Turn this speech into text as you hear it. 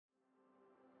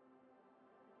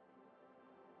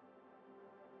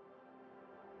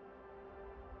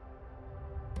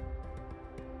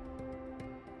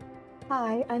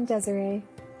Hi, I'm Desiree.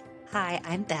 Hi,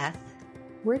 I'm Beth.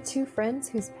 We're two friends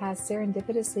whose paths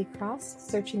serendipitously crossed,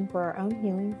 searching for our own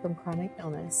healing from chronic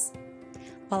illness.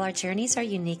 While our journeys are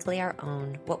uniquely our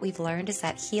own, what we've learned is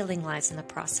that healing lies in the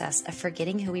process of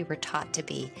forgetting who we were taught to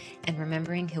be and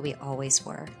remembering who we always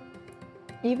were.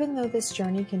 Even though this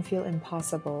journey can feel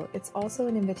impossible, it's also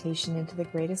an invitation into the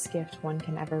greatest gift one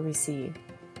can ever receive.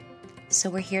 So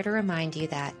we're here to remind you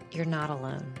that you're not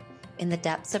alone. In the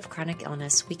depths of chronic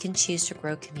illness, we can choose to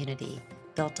grow community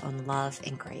built on love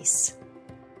and grace.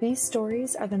 These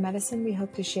stories are the medicine we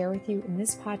hope to share with you in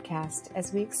this podcast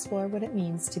as we explore what it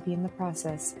means to be in the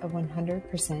process of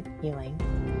 100% healing.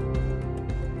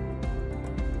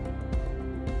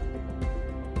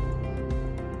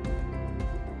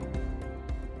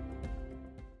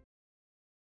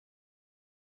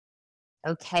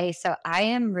 Okay, so I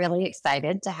am really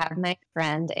excited to have my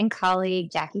friend and colleague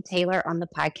Jacquie Taylor on the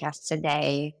podcast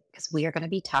today because we are going to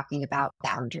be talking about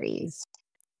boundaries.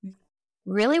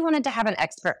 Really wanted to have an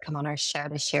expert come on our show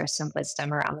to share some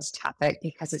wisdom around this topic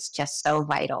because it's just so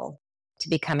vital to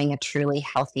becoming a truly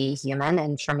healthy human.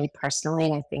 And for me personally,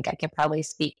 and I think I could probably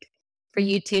speak for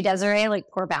you too, Desiree, like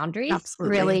poor boundaries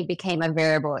Absolutely. really became a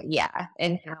variable,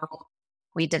 in how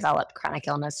we developed chronic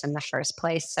illness in the first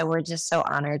place. So we're just so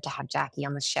honored to have Jacquie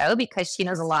on the show because she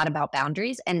knows a lot about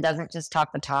boundaries and doesn't just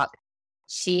talk the talk.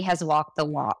 She has walked the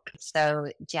walk. So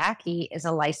Jacquie is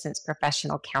a licensed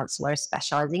professional counselor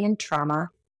specializing in trauma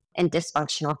and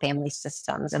dysfunctional family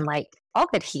systems. And like all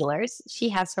good healers, she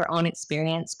has her own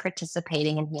experience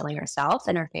participating in healing herself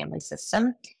and her family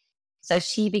system. So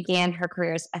she began her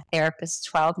career as a therapist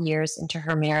 12 years into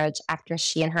her marriage after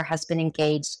she and her husband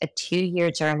engaged a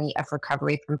 2-year journey of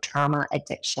recovery from trauma,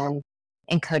 addiction,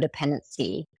 and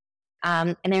codependency.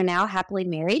 And they're now happily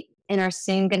married and are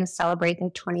soon going to celebrate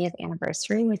their 20th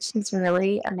anniversary, which is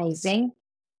really amazing.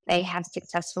 They have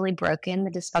successfully broken the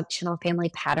dysfunctional family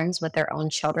patterns with their own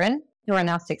children, who are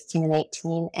now 16 and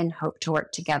 18, and hope to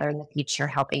work together in the future,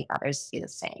 helping others do the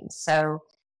same. So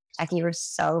Jacquie, we're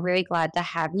so very glad to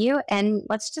have you. And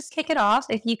let's just kick it off.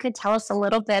 If you could tell us a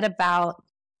little bit about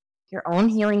your own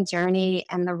healing journey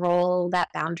and the role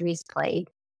that boundaries played.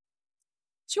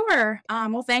 Sure.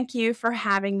 Well, thank you for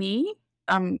having me.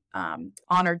 I'm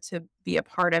honored to be a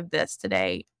part of this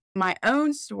today. My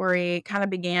own story kind of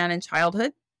began in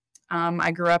childhood.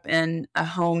 I grew up in a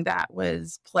home that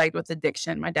was plagued with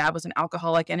addiction. My dad was an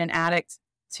alcoholic and an addict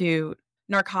to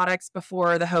narcotics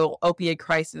before the whole opioid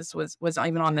crisis was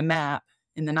even on the map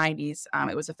in the 90s.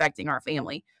 It was affecting our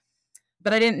family.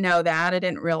 But I didn't know that. I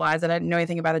didn't realize that. I didn't know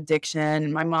anything about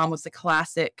addiction. My mom was the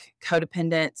classic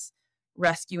codependent,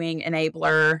 rescuing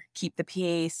enabler, keep the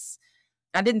peace.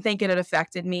 I didn't think it had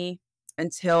affected me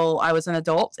until I was an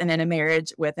adult and in a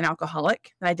marriage with an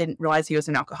alcoholic. I didn't realize he was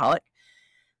an alcoholic.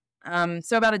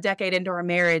 So about a decade into our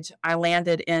marriage, I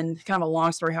landed in kind of a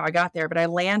long story how I got there, but I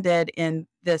landed in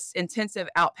this intensive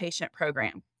outpatient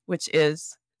program, which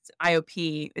is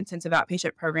IOP, intensive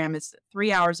outpatient program. Is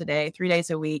 3 hours a day, 3 days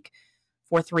a week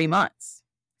for 3 months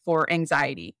for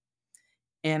anxiety.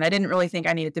 And I didn't really think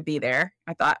I needed to be there.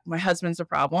 I thought my husband's the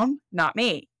problem, not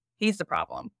me. He's the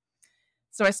problem.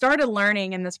 So I started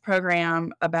learning in this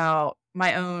program about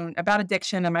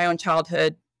addiction and my own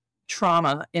childhood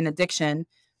trauma in addiction,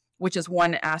 which is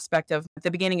one aspect of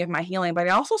the beginning of my healing. But I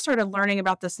also started learning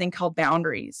about this thing called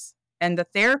boundaries. And the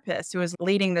therapist who was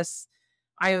leading this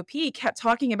IOP kept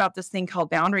talking about this thing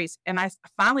called boundaries. And I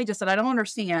finally just said, I don't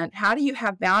understand. How do you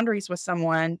have boundaries with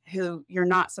someone who you're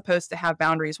not supposed to have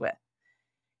boundaries with?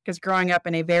 Because growing up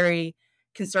in a very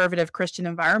conservative Christian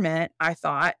environment, I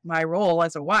thought my role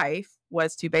as a wife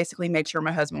was to basically make sure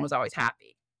my husband was always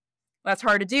happy. That's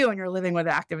hard to do when you're living with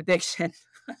active addiction.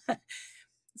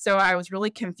 So I was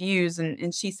really confused.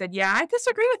 And she said, yeah, I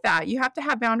disagree with that. You have to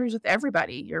have boundaries with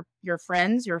everybody, your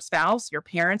friends, your spouse, your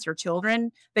parents, your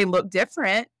children. They look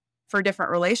different for different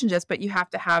relationships, but you have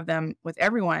to have them with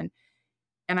everyone.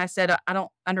 And I said, I don't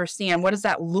understand. What does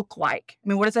that look like? I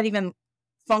mean, what does that even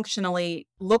functionally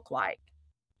look like?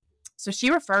 So she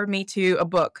referred me to a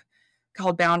book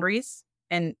called Boundaries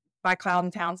and by Cloud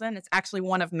and Townsend. It's actually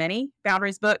one of many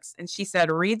boundaries books. And she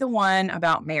said, read the one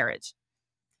about marriage.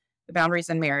 The boundaries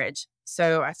in marriage.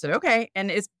 So I said, okay.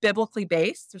 And it's biblically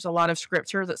based. There's a lot of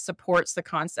scripture that supports the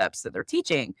concepts that they're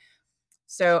teaching.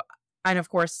 So, and of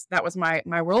course, that was my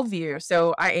worldview.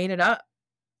 So I ate it up.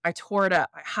 I tore it up.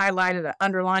 I highlighted it,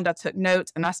 underlined, I took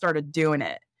notes, and I started doing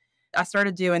it. I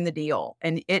started doing the deal,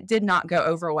 and it did not go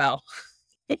over well.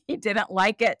 He didn't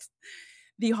like it.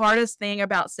 The hardest thing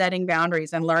about setting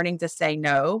boundaries and learning to say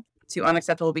no to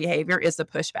unacceptable behavior is the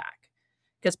pushback.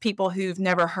 Because people who've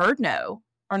never heard no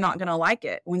are not going to like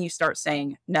it when you start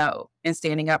saying no and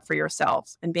standing up for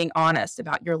yourself and being honest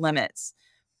about your limits.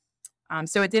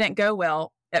 So it didn't go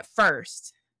well at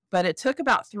first, but it took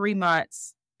about 3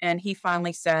 months. And he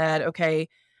finally said, okay,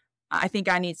 I think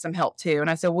I need some help too. And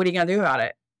I said, what are you going to do about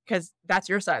it? Because that's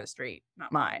your side of the street,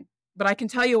 not mine. But I can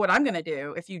tell you what I'm going to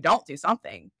do if you don't do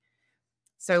something.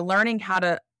 So learning how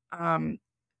to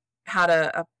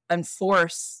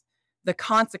enforce the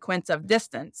consequence of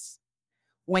distance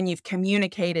when you've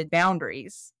communicated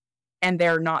boundaries and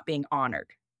they're not being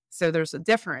honored. So there's a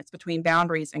difference between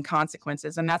boundaries and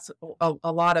consequences. And that's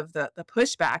a lot of the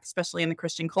pushback, especially in the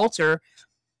Christian culture,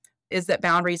 is that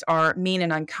boundaries are mean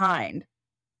and unkind.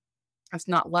 It's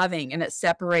not loving, and it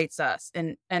separates us.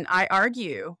 And I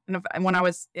argue, and when I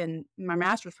was in my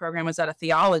master's program, was at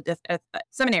a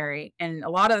seminary, and a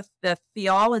lot of the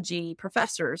theology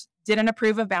professors didn't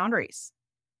approve of boundaries.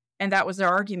 And that was their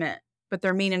argument, but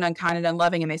they're mean and unkind and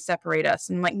unloving, and they separate us.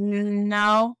 And I'm like,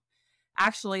 no,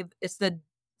 actually, it's the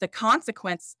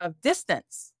consequence of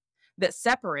distance that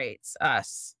separates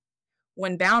us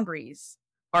when boundaries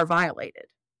are violated.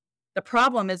 The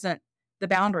problem isn't the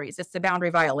boundaries, it's the boundary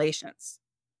violations.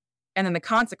 And then the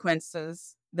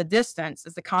consequences, the distance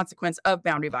is the consequence of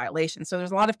boundary violations. So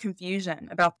there's a lot of confusion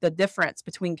about the difference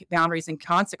between boundaries and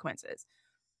consequences.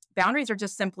 Boundaries are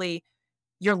just simply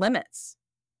your limits.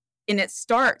 And it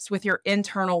starts with your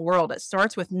internal world. It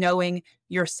starts with knowing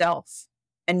yourself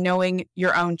and knowing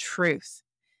your own truth.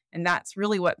 And that's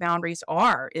really what boundaries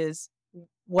are, is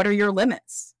what are your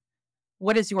limits?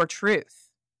 What is your truth?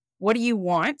 What do you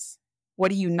want? What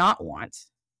do you not want?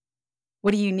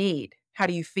 What do you need? How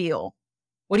do you feel?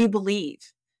 What do you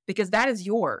believe? Because that is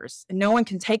yours and no one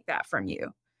can take that from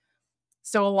you.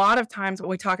 So a lot of times when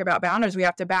we talk about boundaries, we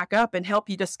have to back up and help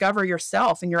you discover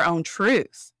yourself and your own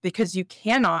truth, because you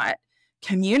cannot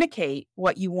communicate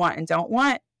what you want and don't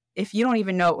want if you don't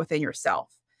even know it within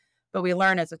yourself. But we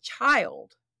learn as a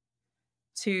child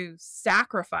to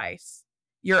sacrifice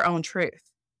your own truth.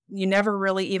 You never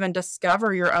really even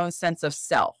discover your own sense of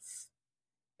self.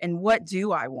 And what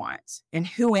do I want? And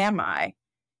who am I?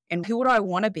 And who do I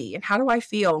want to be? And how do I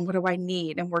feel? And what do I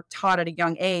need? And we're taught at a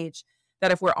young age that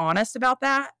if we're honest about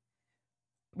that,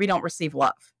 we don't receive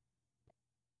love.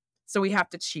 So we have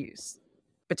to choose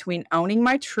between owning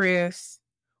my truth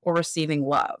or receiving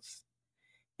love.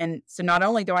 And so not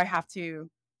only do I have to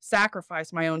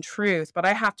sacrifice my own truth, but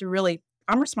I have to really,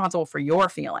 I'm responsible for your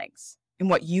feelings and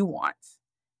what you want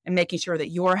and making sure that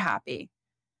you're happy.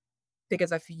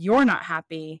 Because if you're not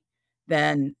happy,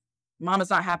 then mama's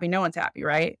not happy, no one's happy,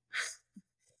 right?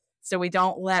 So we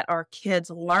don't let our kids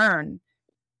learn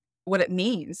what it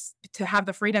means to have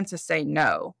the freedom to say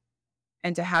no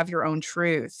and to have your own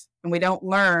truth. And we don't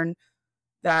learn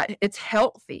that it's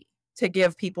healthy to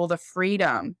give people the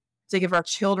freedom, to give our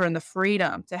children the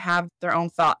freedom to have their own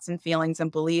thoughts and feelings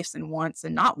and beliefs and wants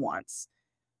and not wants.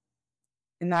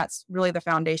 And that's really the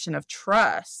foundation of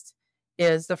trust,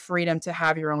 is the freedom to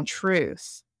have your own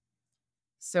truth.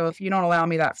 So if you don't allow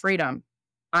me that freedom,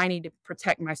 I need to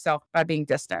protect myself by being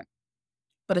distant.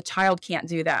 But a child can't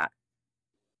do that.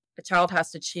 A child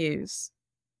has to choose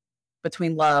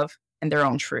between love and their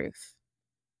own truth.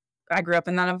 I grew up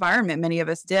in that environment. Many of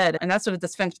us did. And that's what a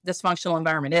dysfunctional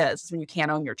environment is when you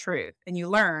can't own your truth. And you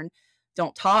learn,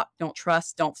 don't talk, don't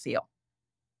trust, don't feel.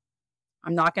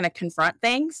 I'm not going to confront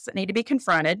things that need to be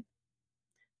confronted.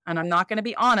 And I'm not going to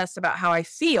be honest about how I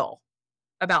feel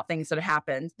about things that have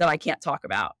happened that I can't talk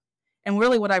about. And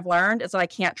really what I've learned is that I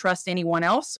can't trust anyone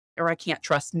else, or I can't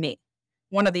trust me.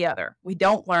 One or the other. We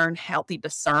don't learn healthy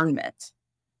discernment.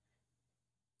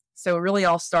 So it really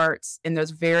all starts in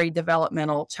those very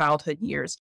developmental childhood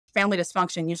years. Family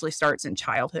dysfunction usually starts in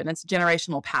childhood, and it's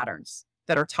generational patterns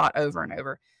that are taught over and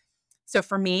over. So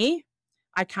for me,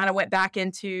 I kind of went back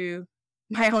into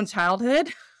my own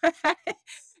childhood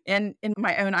and in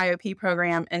my own IOP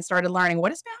program and started learning,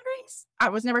 what is boundaries? I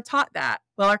was never taught that.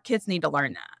 Well, our kids need to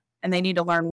learn that, and they need to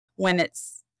learn when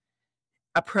it's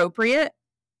appropriate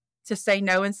to say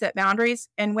no and set boundaries,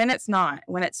 and when it's not,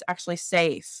 when it's actually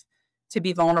safe to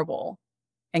be vulnerable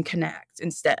and connect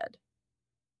instead.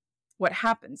 What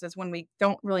happens is when we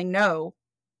don't really know,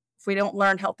 if we don't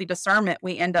learn healthy discernment,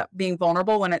 we end up being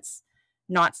vulnerable when it's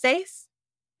not safe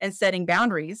and setting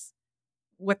boundaries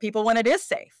with people when it is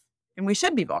safe and we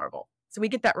should be vulnerable. So we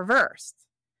get that reversed.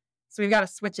 So we've got to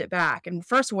switch it back. And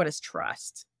first, what is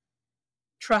trust?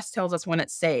 Trust tells us when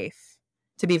it's safe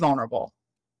to be vulnerable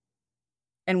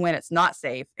and when it's not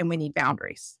safe and we need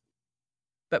boundaries.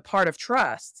 But part of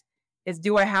trust is,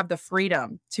 do I have the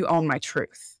freedom to own my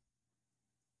truth?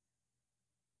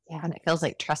 Yeah, and it feels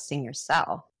like trusting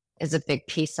yourself. is a big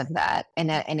piece of that. And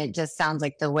it just sounds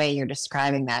like the way you're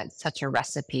describing that, it's such a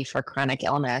recipe for chronic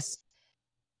illness.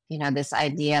 This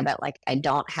idea that like, I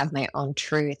don't have my own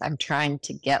truth. I'm trying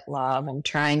to get love. I'm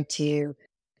trying to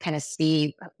kind of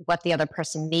see what the other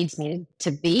person needs me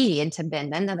to be and to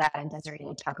bend into that. And Desiree,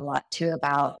 you talk a lot too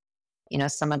about,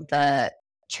 some of the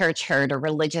church hurt or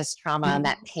religious trauma and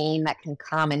that pain that can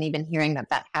come. And even hearing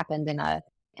that happened in a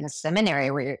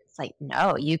seminary where it's like,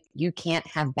 no, you can't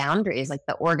have boundaries. Like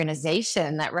the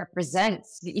organization that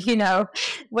represents,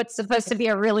 what's supposed to be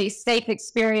a really safe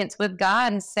experience with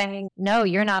God, and saying, no,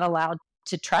 you're not allowed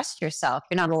to trust yourself.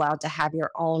 You're not allowed to have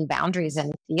your own boundaries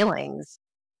and feelings.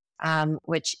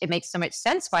 Which it makes so much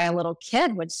sense why a little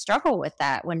kid would struggle with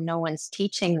that when no one's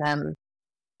teaching them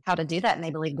how to do that. And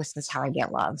they believe this is how I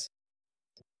get love.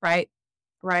 Right.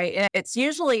 Right. And it's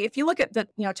usually, if you look at the,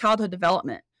 childhood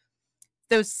development,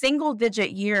 those single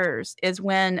digit years is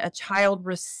when a child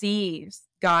receives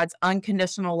God's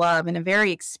unconditional love in a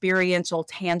very experiential,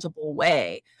 tangible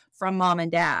way from mom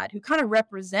and dad, who kind of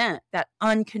represent that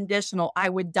unconditional, I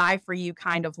would die for you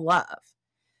kind of love.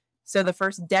 So the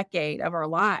first decade of our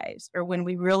lives are when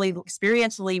we really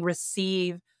experientially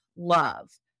receive love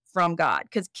from God,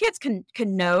 because kids can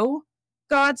know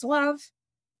God's love,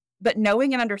 but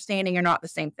knowing and understanding are not the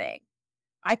same thing.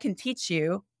 I can teach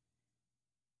you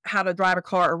how to drive a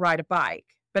car or ride a bike,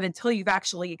 but until you've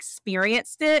actually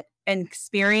experienced it and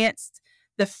experienced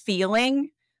the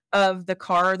feeling of the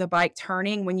car or the bike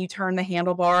turning when you turn the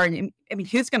handlebar, and I mean,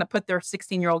 who's going to put their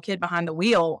 16-year-old kid behind the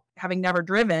wheel having never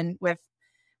driven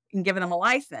and given them a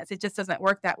license? It just doesn't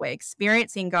work that way.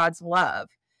 Experiencing God's love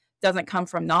doesn't come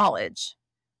from knowledge.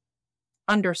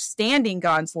 Understanding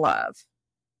God's love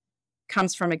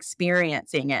comes from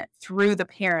experiencing it through the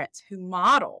parents who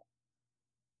model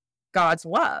God's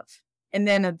love. And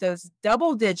then of those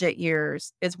double-digit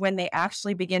years is when they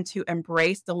actually begin to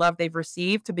embrace the love they've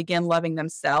received, to begin loving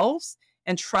themselves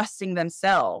and trusting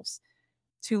themselves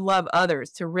to love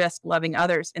others, to risk loving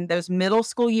others. And those middle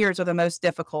school years are the most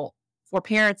difficult for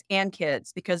parents and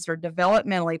kids, because they're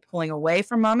developmentally pulling away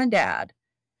from mom and dad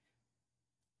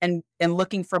and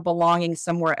looking for belonging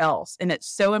somewhere else. And it's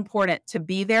so important to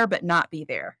be there, but not be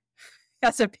there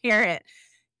as a parent,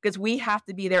 because we have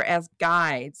to be there as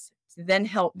guides to then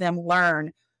help them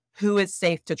learn who is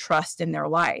safe to trust in their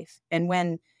life. And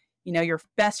when, your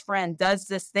best friend does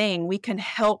this thing, we can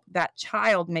help that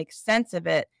child make sense of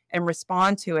it and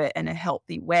respond to it in a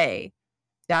healthy way.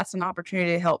 That's an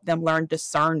opportunity to help them learn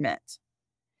discernment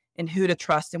and who to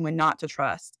trust and when not to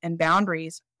trust. And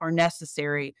boundaries are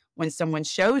necessary when someone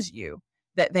shows you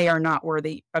that they are not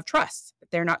worthy of trust,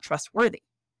 that they're not trustworthy.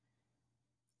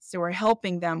 So we're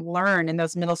helping them learn in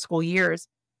those middle school years.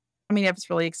 I mean, I've just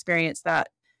really experienced that,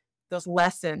 those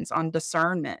lessons on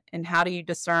discernment and how do you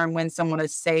discern when someone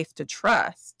is safe to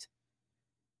trust.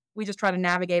 We just try to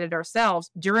navigate it ourselves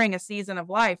during a season of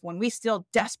life when we still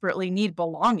desperately need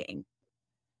belonging,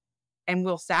 and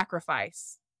we'll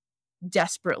sacrifice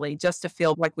desperately just to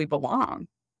feel like we belong.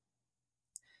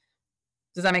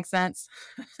 Does that make sense?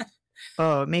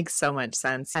 Oh, it makes so much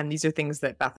sense. And these are things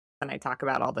that Beth and I talk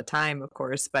about all the time, of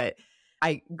course, but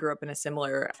I grew up in a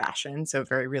similar fashion, so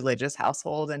very religious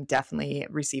household, and definitely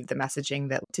received the messaging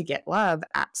that to get love,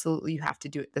 absolutely you have to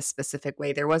do it this specific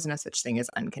way. There was no such thing as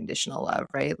unconditional love,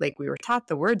 right? Like we were taught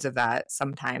the words of that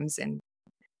sometimes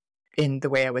in the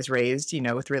way I was raised,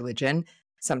 with religion,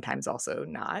 sometimes also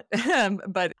not.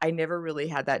 But I never really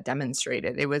had that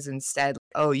demonstrated. It was instead,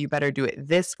 oh, you better do it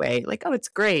this way. Like, oh, it's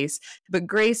grace, but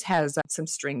grace has some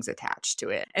strings attached to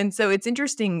it. And so it's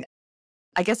interesting.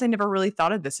 I guess I never really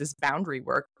thought of this as boundary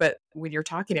work, but when you're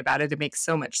talking about it, it makes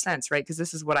so much sense, right? Because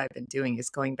this is what I've been doing, is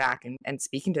going back and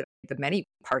speaking to the many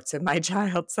parts of my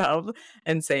child self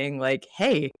and saying like,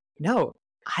 hey, no,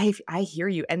 I hear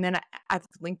you. And then I've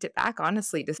linked it back,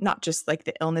 honestly, to not just like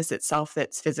the illness itself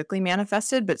that's physically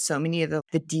manifested, but so many of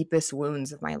the deepest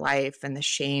wounds of my life, and the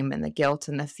shame and the guilt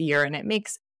and the fear. And it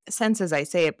makes sense as I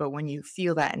say it, but when you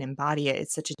feel that and embody it,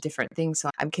 it's such a different thing. So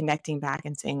I'm connecting back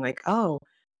and saying like, oh,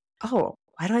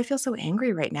 why do I feel so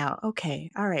angry right now?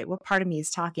 Okay, all right, what part of me is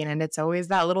talking? And it's always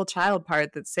that little child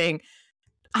part that's saying,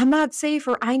 I'm not safe,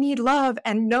 or I need love,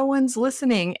 and no one's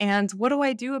listening. And what do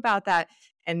I do about that?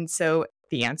 And so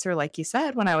the answer, like you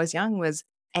said, when I was young, was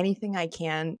anything I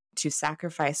can to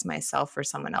sacrifice myself for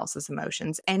someone else's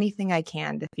emotions, anything I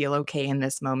can to feel okay in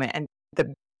this moment. And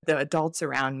the adults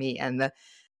around me and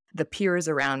the peers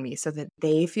around me, so that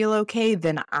they feel okay,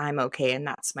 then I'm okay. And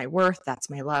that's my worth. That's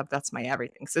my love. That's my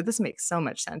everything. So this makes so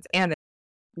much sense. And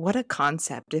what a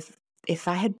concept. If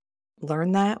I had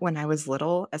learned that when I was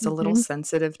little, as a little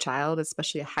sensitive child,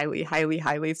 especially a highly, highly,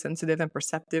 highly sensitive and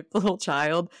perceptive little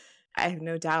child, I have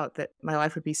no doubt that my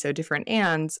life would be so different.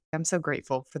 And I'm so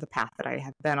grateful for the path that I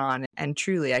have been on. And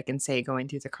truly, I can say going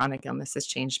through the chronic illness has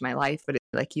changed my life. But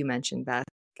like you mentioned, Beth,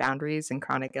 boundaries and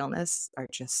chronic illness are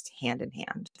just hand in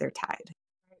hand. They're tied.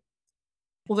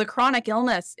 Well, the chronic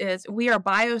illness is we are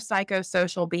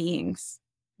biopsychosocial beings.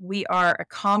 We are a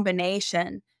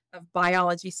combination of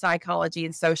biology, psychology,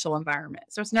 and social environment.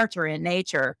 So it's nurture in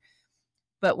nature.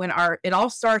 But it all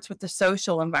starts with the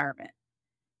social environment.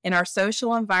 In our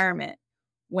social environment,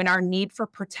 when our need for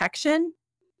protection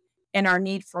and our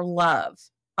need for love,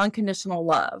 unconditional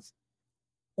love,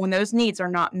 when those needs are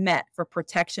not met for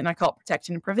protection, I call it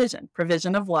protection and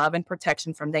provision of love and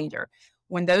protection from danger.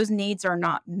 When those needs are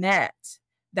not met,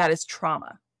 that is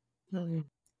trauma. Mm-hmm.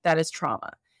 That is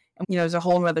trauma. And, there's a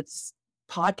whole other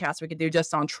podcast we could do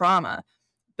just on trauma.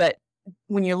 But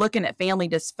when you're looking at family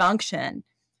dysfunction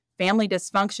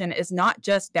is not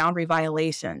just boundary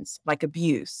violations like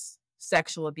abuse,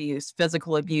 sexual abuse,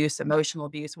 physical abuse, emotional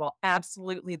abuse. Well,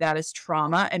 absolutely, that is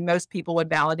trauma. And most people would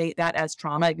validate that as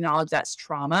trauma, acknowledge that's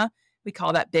trauma. We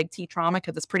call that big T trauma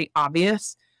because it's pretty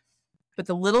obvious. But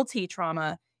the little T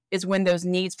trauma is when those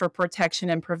needs for protection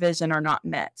and provision are not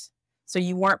met. So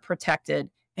you weren't protected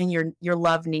and your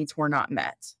love needs were not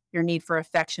met. Your need for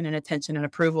affection and attention and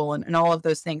approval and all of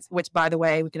those things, which, by the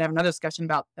way, we can have another discussion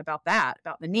about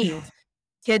the needs.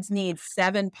 Kids need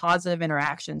 7 positive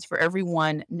interactions for every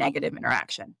 1 negative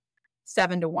interaction,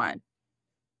 7 to 1.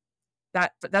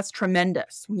 That's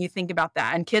tremendous when you think about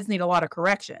that. And kids need a lot of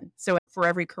correction. So for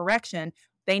every correction,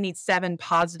 they need 7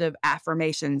 positive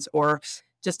affirmations or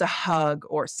just a hug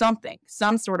or something,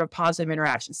 some sort of positive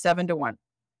interaction, 7 to 1.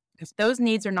 If those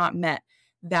needs are not met,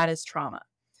 that is trauma.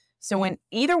 So when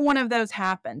either one of those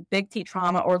happen, big T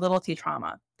trauma or little t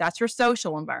trauma, that's your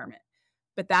social environment.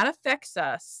 But that affects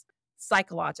us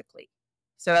psychologically.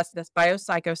 So that's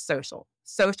biopsychosocial.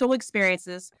 Social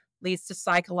experiences leads to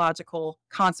psychological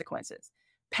consequences.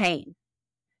 Pain,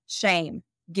 shame,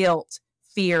 guilt,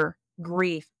 fear,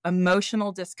 grief,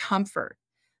 emotional discomfort.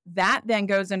 That then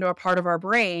goes into a part of our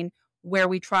brain where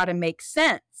we try to make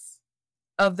sense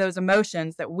of those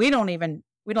emotions that we don't even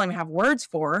have words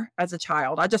for as a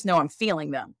child. I just know I'm feeling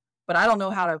them, but I don't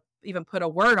know how to even put a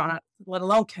word on it, let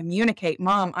alone communicate.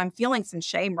 Mom, I'm feeling some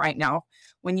shame right now.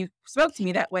 When you spoke to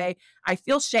me that way, I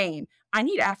feel shame. I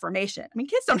need affirmation. I mean,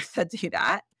 kids don't have to do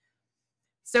that.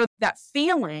 So that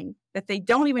feeling that they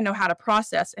don't even know how to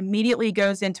process immediately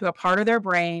goes into a part of their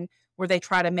brain where they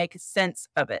try to make sense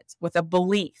of it with a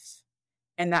belief.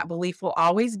 And that belief will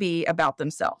always be about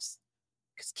themselves.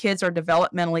 Because kids are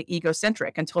developmentally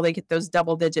egocentric until they get those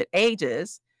double-digit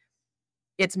ages.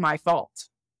 It's my fault.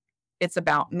 It's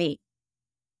about me.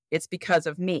 It's because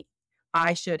of me.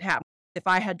 I should have. If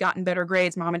I had gotten better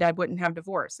grades, mom and dad wouldn't have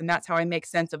divorced. And that's how I make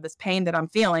sense of this pain that I'm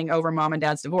feeling over mom and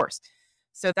dad's divorce.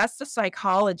 So that's the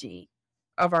psychology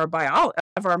of our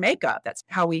of our makeup. That's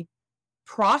how we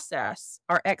process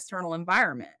our external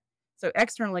environment. So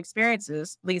external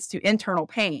experiences leads to internal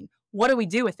pain. What do we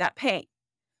do with that pain?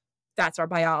 That's our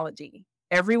biology.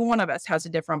 Every one of us has a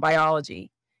different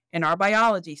biology, and our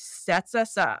biology sets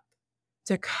us up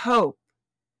to cope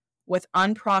with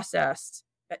unprocessed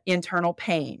internal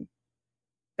pain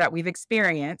that we've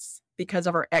experienced because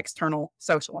of our external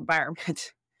social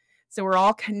environment. So we're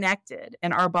all connected,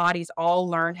 and our bodies all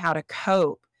learn how to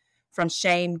cope from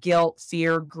shame, guilt,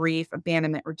 fear, grief,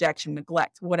 abandonment, rejection,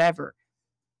 neglect, whatever.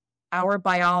 Our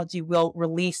biology will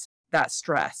release that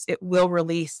stress. It will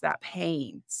release that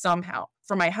pain somehow.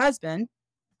 For my husband,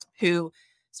 who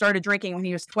started drinking when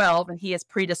he was 12 and he is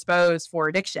predisposed for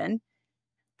addiction,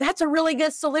 that's a really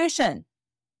good solution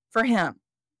for him.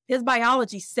 His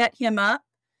biology set him up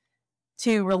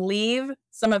to relieve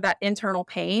some of that internal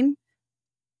pain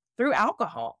through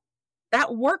alcohol.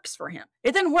 That works for him.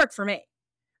 It didn't work for me.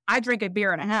 I drink a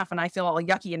beer and a half and I feel all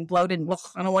yucky and bloated and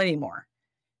I don't want it anymore.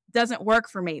 It doesn't work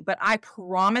for me, but I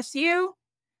promise you,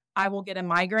 I will get a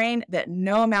migraine that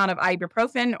no amount of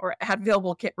ibuprofen or Advil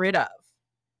will get rid of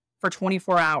for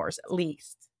 24 hours at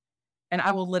least. And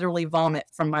I will literally vomit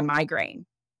from my migraine.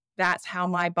 That's how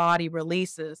my body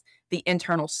releases the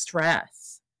internal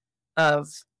stress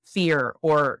of fear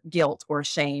or guilt or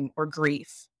shame or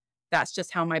grief. That's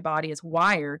just how my body is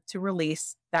wired to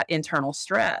release that internal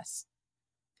stress.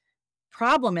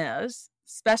 Problem is,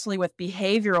 especially with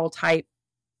behavioral type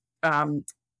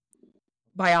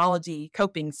biology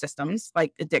coping systems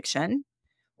like addiction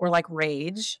or like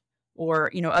rage or,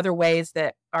 other ways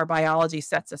that our biology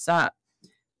sets us up.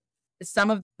 Some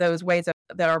of those ways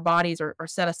that our bodies are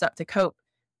set us up to cope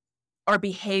are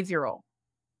behavioral.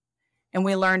 And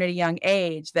we learn at a young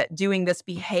age that doing this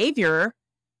behavior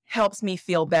helps me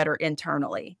feel better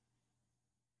internally.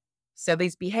 So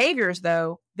these behaviors,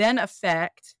 though, then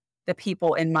affect the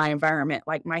people in my environment,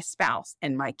 like my spouse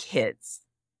and my kids.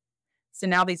 So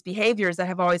now these behaviors that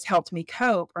have always helped me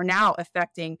cope are now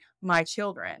affecting my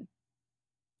children.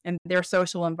 And their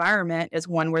social environment is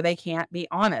one where they can't be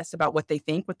honest about what they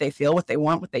think, what they feel, what they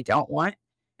want, what they don't want.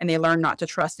 And they learn not to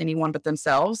trust anyone but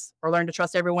themselves, or learn to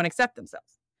trust everyone except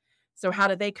themselves. So how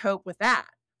do they cope with that?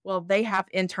 Well, they have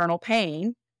internal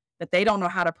pain that they don't know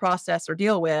how to process or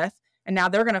deal with. And now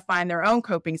they're going to find their own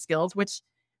coping skills, which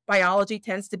biology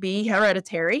tends to be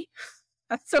hereditary.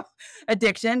 So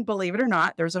addiction, believe it or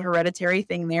not, there's a hereditary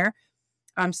thing there.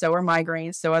 So are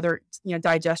migraines, so other,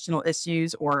 digestional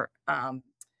issues, or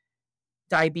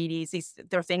diabetes.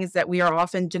 They're things that we are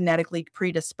often genetically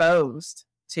predisposed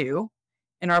to,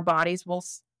 and our bodies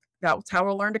that's how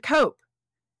we'll learn to cope.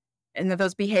 And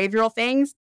those behavioral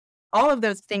things, all of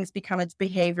those things become a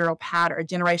behavioral pattern, a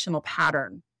generational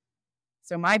pattern.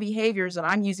 So my behaviors that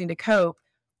I'm using to cope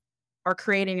are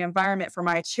creating an environment for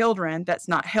my children that's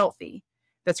not healthy,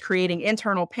 that's creating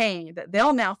internal pain that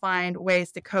they'll now find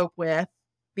ways to cope with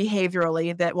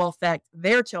behaviorally that will affect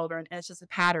their children. And it's just a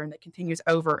pattern that continues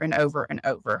over and over and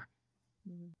over.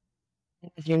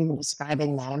 As you're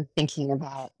describing that, I'm thinking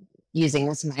about using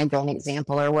this migraine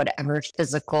example, or whatever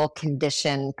physical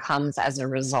condition comes as a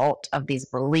result of these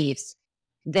beliefs.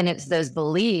 Then it's those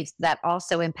beliefs that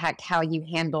also impact how you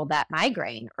handle that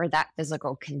migraine or that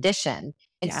physical condition.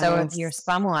 And so if you're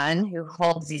someone who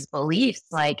holds these beliefs,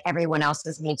 like everyone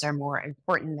else's needs are more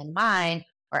important than mine,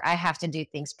 or I have to do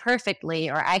things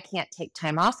perfectly, or I can't take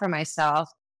time off for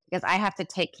myself because I have to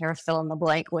take care of fill in the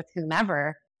blank with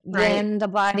whomever, then the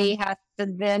body has to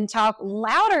then talk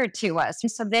louder to us.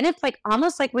 And so then it's like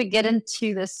almost like we get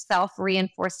into this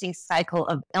self-reinforcing cycle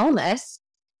of illness,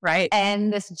 right?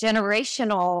 And this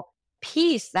generational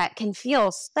piece that can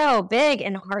feel so big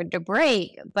and hard to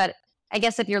break. But I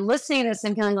guess if you're listening to this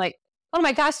and feeling like, oh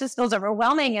my gosh, this feels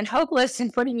overwhelming and hopeless,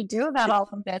 and what do you do about all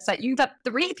of this? Like, you've got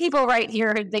 3 people right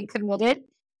here who've been committed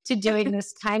to doing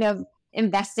this kind of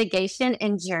investigation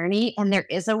and journey, and there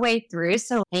is a way through.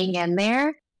 So hang in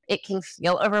there. It can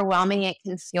feel overwhelming. It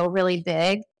can feel really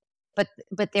big, but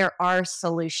there are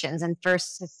solutions. And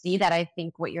first, to see that, I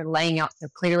think what you're laying out so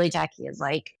clearly, Jacquie, is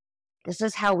like, this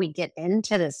is how we get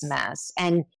into this mess.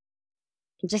 And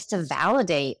just to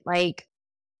validate, like,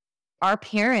 our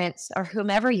parents or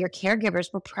whomever your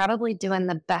caregivers were probably doing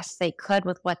the best they could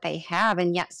with what they have.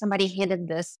 And yet somebody handed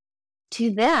this to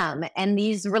them. And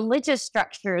these religious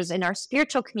structures in our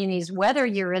spiritual communities, whether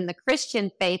you're in the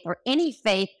Christian faith or any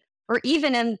faith, or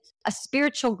even in a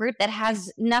spiritual group that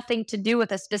has nothing to do with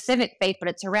a specific faith, but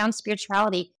it's around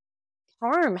spirituality,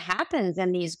 harm happens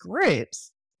in these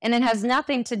groups. And it has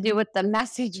nothing to do with the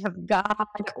message of God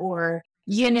or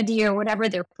unity or whatever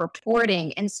they're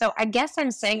purporting. And so I guess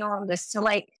I'm saying all of this to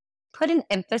like put an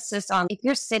emphasis on, if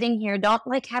you're sitting here, don't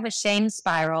like have a shame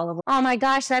spiral of, oh my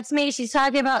gosh, that's me. She's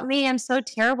talking about me. I'm so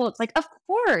terrible. It's like, of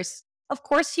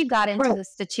course you got into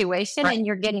this situation and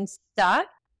you're getting stuck.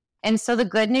 And so the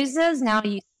good news is now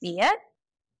you see it.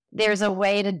 There's a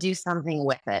way to do something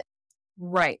with it.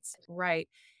 Right.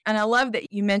 And I love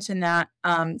that you mentioned that,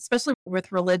 especially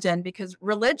with religion, because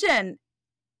religion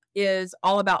is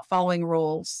all about following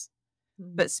rules,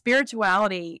 but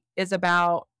spirituality is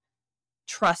about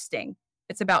trusting.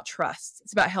 It's about trust.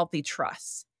 It's about healthy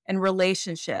trust and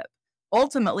relationship,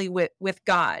 ultimately with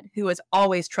God, who is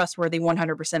always trustworthy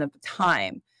 100% of the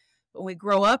time. But we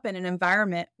grow up in an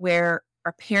environment where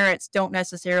our parents don't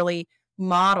necessarily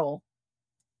model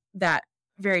that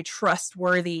very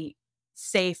trustworthy,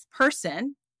 safe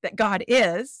person that God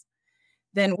is,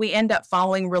 then we end up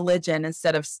following religion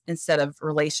instead of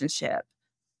relationship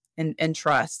and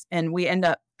trust. And we end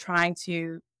up trying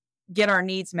to get our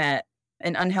needs met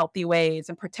in unhealthy ways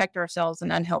and protect ourselves in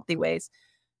unhealthy ways.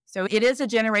 So it is a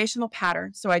generational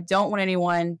pattern. So I don't want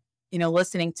anyone,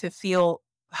 listening to feel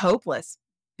hopeless,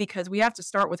 because we have to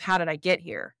start with, how did I get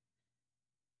here?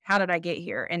 How did I get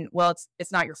here? And well,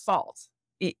 it's not your fault.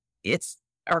 It's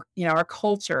our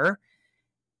culture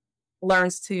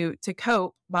learns to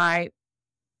cope by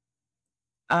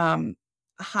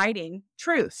hiding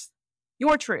truth,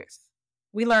 your truth.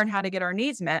 We learn how to get our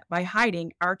needs met by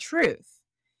hiding our truth.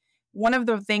 One of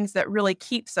the things that really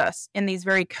keeps us in these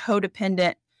very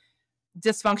codependent,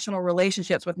 dysfunctional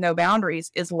relationships with no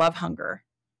boundaries is love hunger.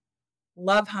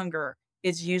 Love hunger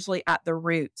is usually at the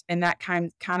root. And that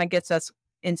kind of gets us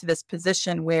into this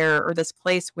position or this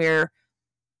place where,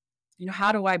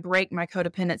 how do I break my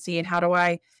codependency, and how do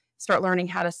I start learning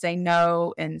how to say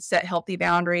no and set healthy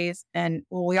boundaries? And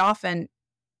we often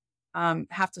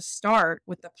have to start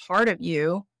with the part of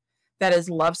you that is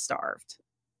love starved.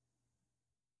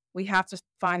 We have to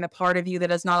find the part of you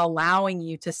that is not allowing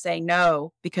you to say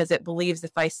no, because it believes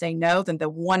if I say no, then the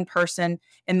one person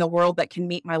in the world that can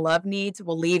meet my love needs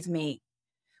will leave me.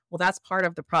 Well, that's part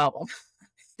of the problem.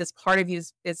 This part of you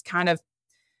is kind of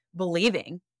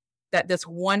believing that this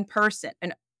one person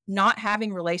and not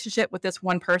having a relationship with this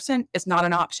one person is not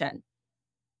an option.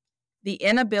 The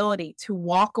inability to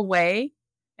walk away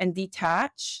and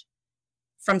detach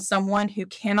from someone who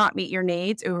cannot meet your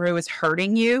needs or who is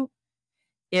hurting you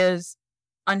is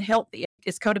unhealthy.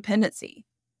 It's codependency.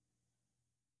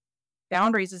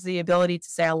 Boundaries is the ability to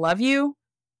say, I love you,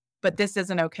 but this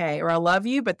isn't okay. Or I love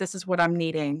you, but this is what I'm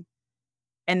needing.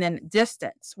 And then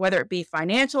distance, whether it be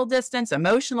financial distance,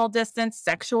 emotional distance,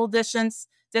 sexual distance,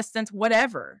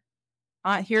 whatever.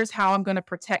 Here's how I'm going to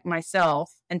protect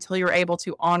myself until you're able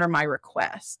to honor my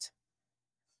request.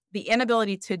 The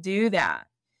inability to do that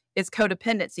is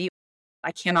codependency.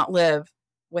 I cannot live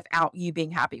without you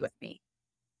being happy with me.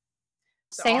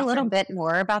 Say a little bit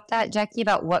more about that, Jacquie,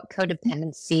 about what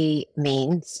codependency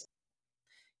means.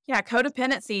 Yeah,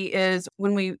 codependency is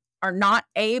when we are not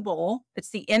able,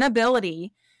 it's the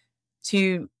inability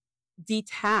to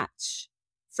detach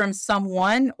from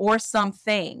someone or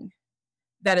something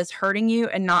that is hurting you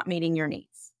and not meeting your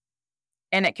needs.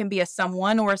 And it can be a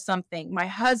someone or a something. My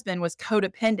husband was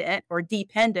codependent or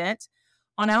dependent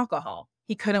on alcohol.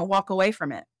 He couldn't walk away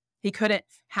from it. He couldn't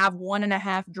have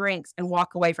 1.5 drinks and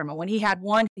walk away from it. When he had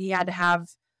one, he had to have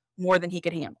more than he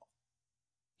could handle.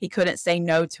 He couldn't say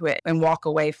no to it and walk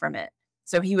away from it.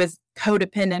 So he was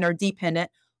codependent or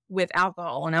dependent with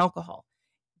alcohol and alcohol.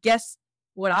 Guess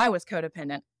what I was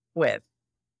codependent with?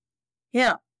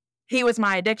 Him. He was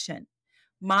my addiction.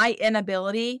 My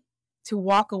inability to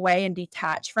walk away and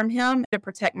detach from him to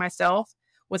protect myself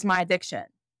was my addiction.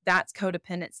 That's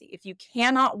codependency. If you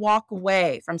cannot walk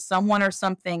away from someone or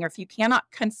something, or if you cannot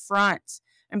confront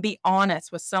and be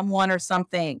honest with someone or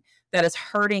something that is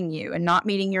hurting you and not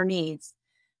meeting your needs,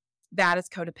 that is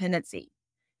codependency.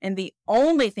 And the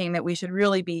only thing that we should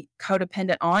really be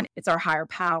codependent on, it's our higher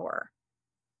power.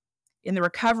 In the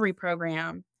recovery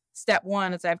program, step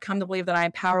 1 is I've come to believe that I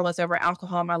am powerless over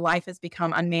alcohol and my life has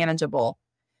become unmanageable.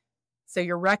 So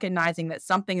you're recognizing that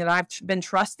something that I've been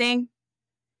trusting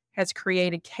has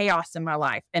created chaos in my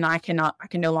life, and I can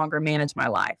no longer manage my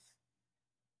life.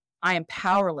 I am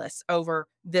powerless over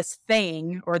this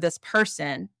thing or this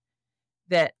person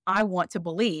that I want to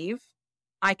believe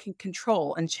I can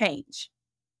control and change.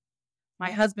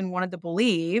 My husband wanted to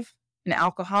believe, and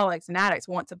alcoholics and addicts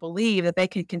want to believe that they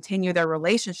can continue their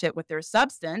relationship with their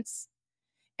substance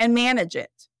and manage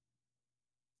it.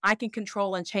 I can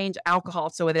control and change alcohol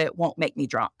so that it won't make me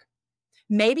drunk.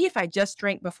 Maybe if I just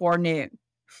drink before noon,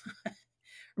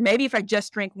 or maybe if I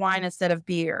just drink wine instead of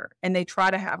beer, and they try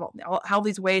to have all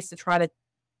these ways to try to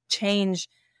change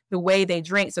the way they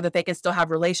drink so that they can still have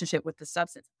a relationship with the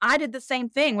substance. I did the same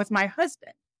thing with my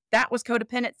husband. That was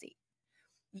codependency.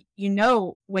 You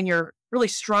know, when you're really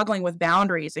struggling with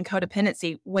boundaries and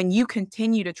codependency, when you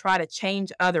continue to try to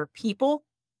change other people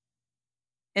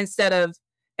instead of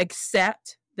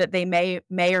accept that they may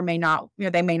or may not,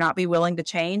 they may not be willing to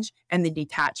change, and then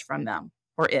detach from them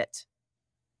or it.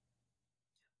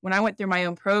 When I went through my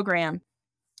own program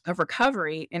of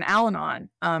recovery in Al-Anon,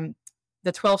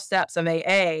 the 12 steps of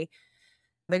AA,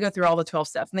 they go through all the 12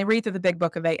 steps and they read through the big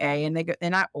book of AA, and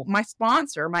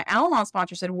my Al-Anon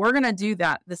sponsor said, we're going to do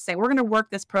that the same. We're going to work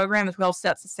this program, the 12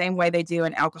 steps, the same way they do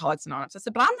in Alcoholics Anonymous. I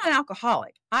said, but I'm not an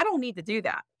alcoholic. I don't need to do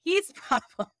that. He's the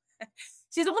problem.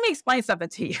 She said, let me explain something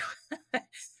to you.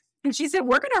 And she said,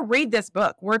 we're going to read this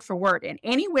book word for word. And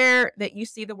anywhere that you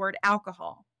see the word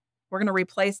alcohol, we're going to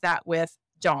replace that with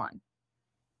John.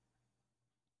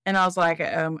 And I was like,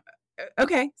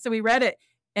 okay. So we read it,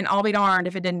 and I'll be darned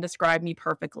if it didn't describe me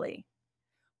perfectly.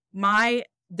 My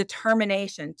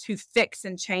determination to fix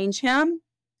and change him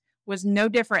was no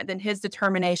different than his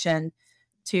determination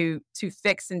to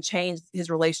fix and change his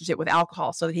relationship with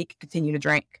alcohol so that he could continue to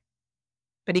drink.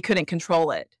 But he couldn't control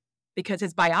it because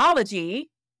his biology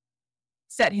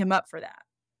set him up for that.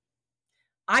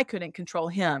 I couldn't control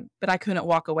him, but I couldn't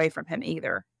walk away from him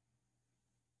either.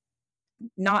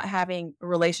 Not having a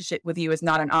relationship with you is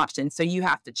not an option, so you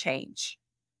have to change.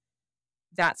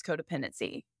 That's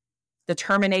codependency.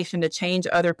 Determination to change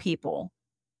other people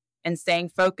and staying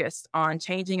focused on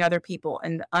changing other people,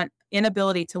 and the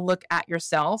inability to look at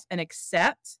yourself and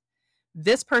accept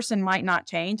this person might not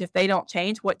change. If they don't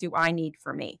change, what do I need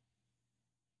for me?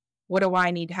 What do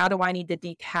I need? How do I need to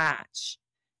detach?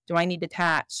 Do I need to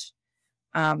detach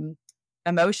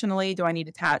emotionally? Do I need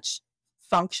to detach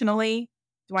functionally?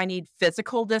 Do I need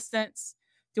physical distance?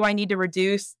 Do I need to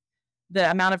reduce the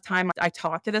amount of time I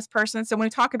talk to this person. So when we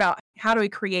talk about how do we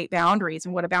create boundaries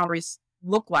and what do boundaries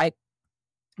look like,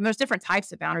 and there's different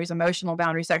types of boundaries: emotional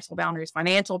boundaries, sexual boundaries,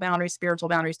 financial boundaries, spiritual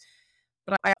boundaries.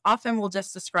 But I often will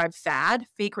just describe FAD,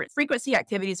 frequency,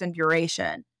 activities, and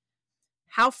duration.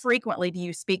 How frequently do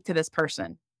you speak to this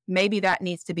person? Maybe that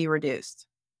needs to be reduced.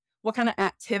 What kind of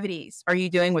activities are you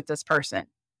doing with this person?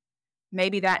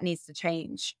 Maybe that needs to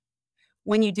change.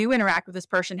 When you do interact with this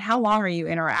person, how long are you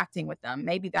interacting with them?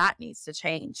 Maybe that needs to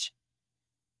change.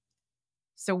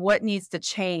 So what needs to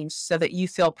change so that you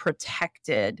feel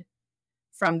protected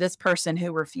from this person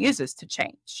who refuses to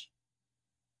change?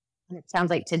 It sounds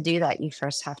like to do that, you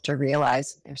first have to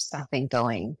realize there's something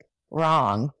going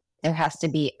wrong. There has to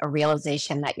be a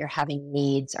realization that you're having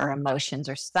needs or emotions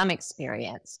or some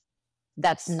experience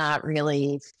that's not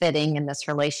really fitting in this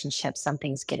relationship.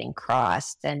 Something's getting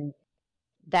crossed. And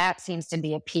that seems to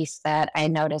be a piece that I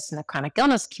notice in the chronic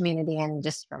illness community, and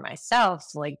just for myself,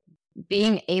 so like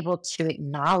being able to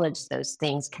acknowledge those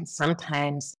things can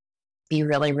sometimes be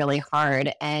really, really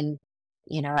hard. And,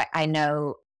 I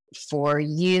know for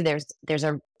you, there's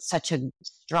such a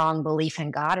strong belief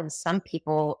in God, and some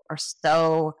people are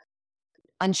so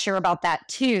unsure about that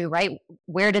too, right?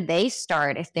 Where did they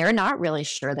start if they're not really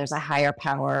sure there's a higher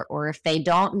power, or if they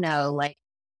don't know, like,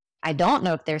 I don't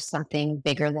know if there's something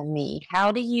bigger than me?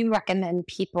 How do you recommend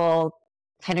people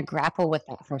kind of grapple with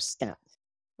that first step?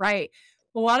 Right.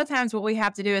 Well, a lot of times what we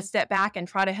have to do is step back and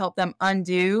try to help them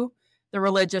undo the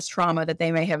religious trauma that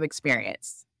they may have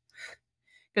experienced.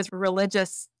 Because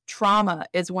religious trauma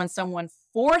is when someone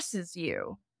forces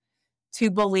you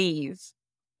to believe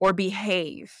or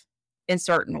behave in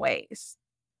certain ways.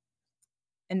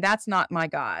 And that's not my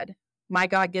God. My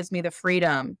God gives me the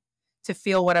freedom to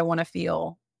feel what I want to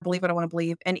feel, believe what I want to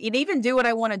believe, and even do what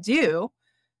I want to do.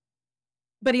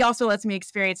 But he also lets me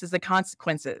experience the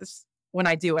consequences when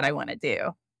I do what I want to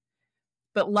do.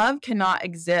 But love cannot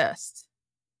exist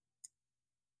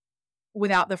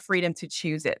without the freedom to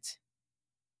choose it.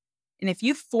 And if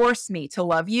you force me to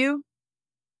love you,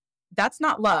 that's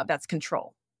not love, that's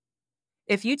control.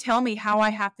 If you tell me how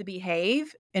I have to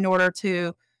behave in order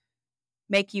to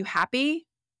make you happy,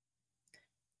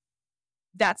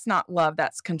 that's not love,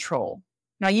 that's control.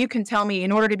 Now, you can tell me,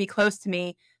 in order to be close to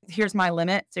me, here's my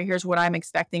limit, so here's what I'm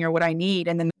expecting or what I need.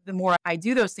 And then the more I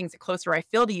do those things, the closer I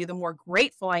feel to you, the more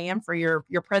grateful I am for your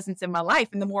presence in my life,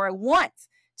 and the more I want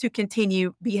to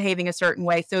continue behaving a certain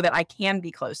way so that I can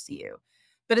be close to you.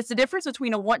 But it's the difference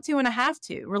between a want to and a have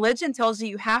to. Religion tells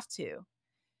you have to.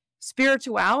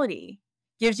 Spirituality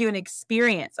gives you an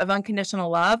experience of unconditional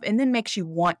love and then makes you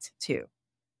want to,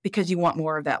 because you want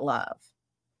more of that love.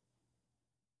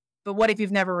 But what if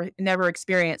you've never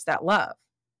experienced that love?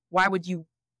 Why would you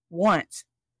want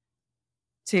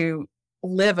to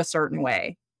live a certain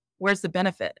way? Where's the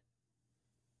benefit?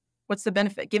 What's the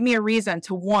benefit? Give me a reason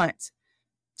to want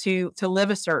to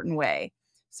live a certain way.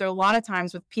 So a lot of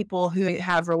times with people who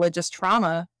have religious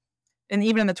trauma, and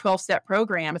even in the 12-step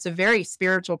program, it's a very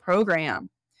spiritual program,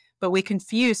 but we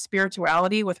confuse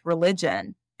spirituality with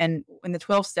religion. And in the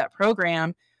 12-step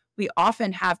program, we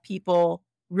often have people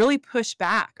really push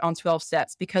back on 12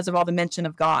 steps because of all the mention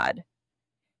of God.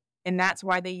 And that's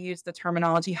why they use the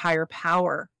terminology higher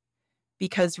power,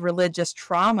 because religious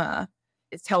trauma,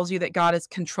 it tells you that God is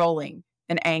controlling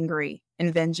and angry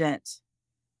and vengeance.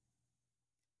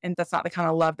 And that's not the kind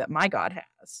of love that my God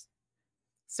has.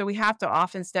 So we have to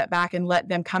often step back and let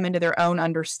them come into their own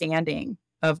understanding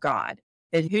of God.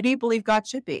 And who do you believe God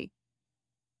should be?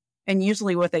 And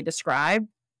usually what they describe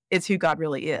is who God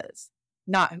really is,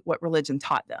 not what religion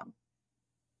taught them.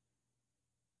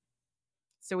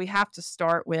 So we have to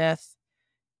start with,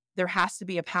 there has to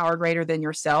be a power greater than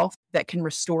yourself that can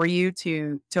restore you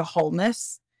to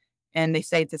wholeness. And they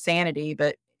say to sanity,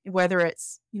 but whether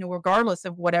it's, regardless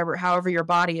of however your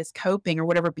body is coping, or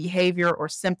whatever behavior or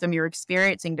symptom you're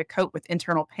experiencing to cope with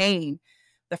internal pain,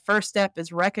 the first step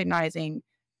is recognizing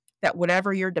that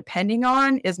whatever you're depending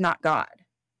on is not God.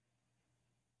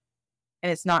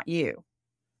 And it's not you.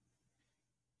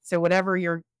 So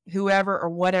whoever or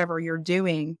whatever you're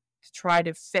doing to try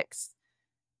to fix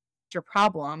your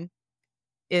problem,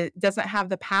 it doesn't have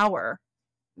the power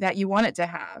that you want it to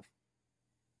have.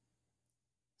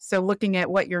 So looking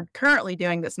at what you're currently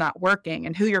doing that's not working,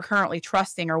 and who you're currently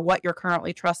trusting, or what you're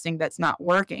currently trusting that's not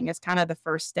working, is kind of the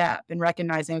first step in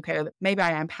recognizing, okay, maybe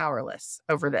I am powerless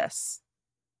over this.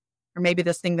 Or maybe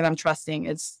this thing that I'm trusting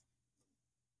is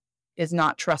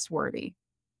not trustworthy.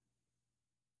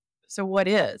 So what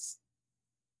is?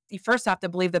 You first have to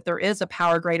believe that there is a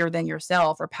power greater than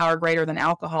yourself, or power greater than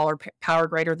alcohol, or power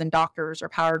greater than doctors, or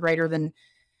power greater than,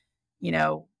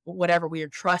 whatever we are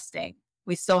trusting.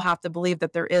 We still have to believe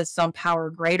that there is some power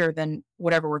greater than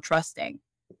whatever we're trusting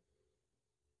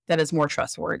that is more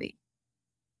trustworthy.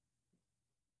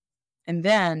 And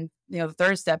then, the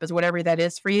third step is whatever that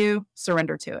is for you,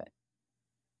 surrender to it.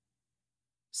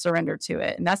 Surrender to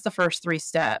it. And that's the first 3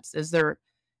 steps.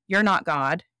 You're not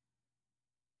God.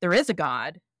 There is a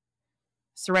God.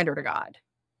 Surrender to God.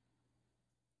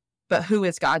 But who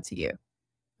is God to you?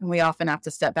 And we often have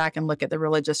to step back and look at the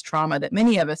religious trauma that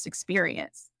many of us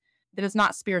experience. That is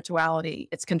not spirituality,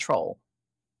 it's control.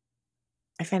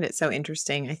 I find it so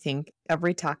interesting. I think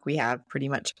every talk we have pretty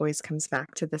much always comes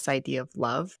back to this idea of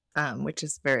love, which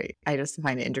is I just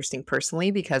find it interesting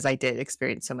personally because I did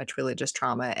experience so much religious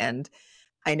trauma. And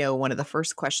I know one of the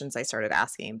first questions I started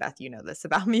asking, Beth, you know this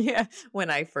about me, when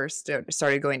I first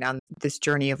started going down this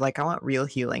journey of like, I want real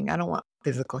healing. I don't want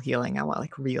physical healing. I want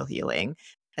like real healing.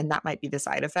 And that might be the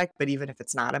side effect, but even if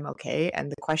it's not, I'm okay.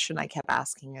 And the question I kept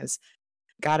asking is,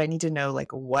 God, I need to know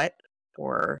like what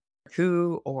or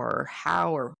who or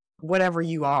how or whatever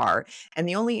you are. And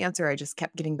the only answer I just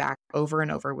kept getting back over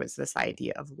and over was this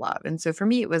idea of love. And so for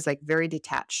me, it was like very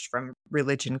detached from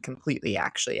religion completely,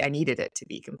 actually. I needed it to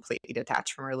be completely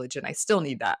detached from religion. I still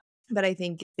need that. But I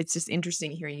think it's just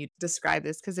interesting hearing you describe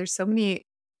this because there's so many,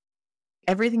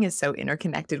 everything is so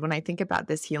interconnected. When I think about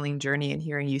this healing journey and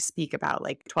hearing you speak about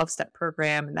like 12-step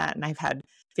program and that, and I've had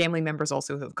family members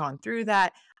also who have gone through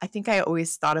that, I think I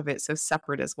always thought of it so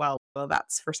separate as well. Well,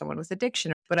 that's for someone with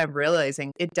addiction. But I'm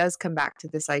realizing it does come back to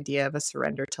this idea of a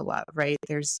surrender to love, right?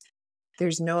 There's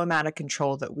no amount of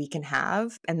control that we can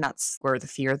have. And that's where the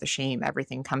fear, the shame,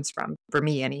 everything comes from. For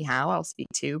me, anyhow, I'll speak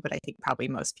to, but I think probably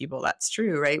most people that's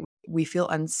true, right? We feel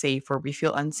unsafe or we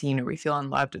feel unseen or we feel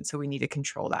unloved. And so we need to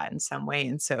control that in some way.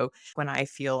 And so when I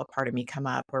feel a part of me come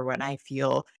up or when I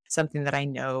feel something that I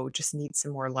know just needs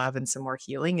some more love and some more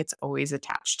healing, it's always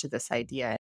attached to this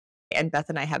idea. And Beth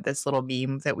and I have this little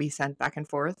meme that we sent back and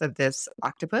forth of this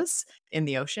octopus in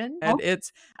the ocean. And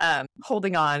it's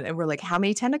holding on. And we're like, how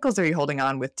many tentacles are you holding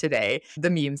on with today? The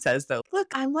meme says, though, look,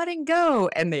 I'm letting go.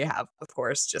 And they have, of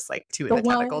course, just like 2 of the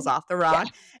tentacles off the rock.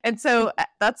 Yeah. And so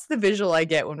that's the visual I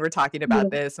get when we're talking about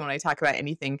this. When I talk about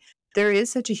anything, there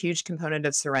is such a huge component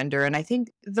of surrender. And I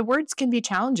think the words can be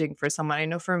challenging for someone. I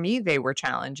know for me, they were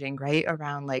challenging, right?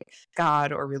 Around like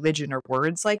God or religion or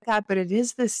words like that. But it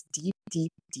is this deep,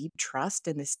 deep, deep trust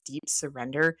and this deep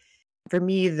surrender. For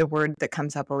me, the word that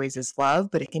comes up always is love,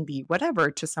 but it can be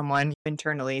whatever to someone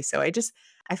internally. So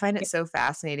I find it so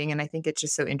fascinating. And I think it's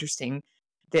just so interesting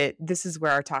that this is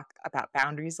where our talk about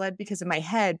boundaries led, because in my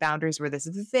head, boundaries were this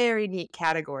very neat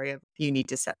category of you need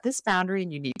to set this boundary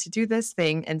and you need to do this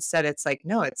thing. Instead, it's like,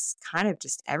 no, it's kind of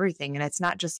just everything. And it's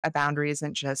not just a boundary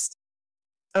isn't just,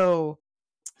 oh,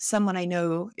 someone I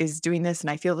know is doing this and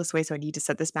I feel this way, so I need to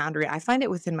set this boundary. I find it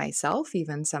within myself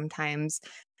even sometimes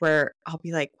where I'll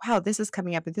be like, wow, this is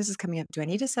coming up and this is coming up. Do I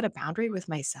need to set a boundary with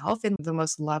myself in the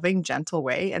most loving, gentle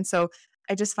way? And so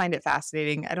I just find it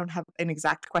fascinating. I don't have an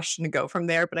exact question to go from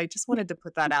there, but I just wanted to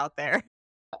put that out there.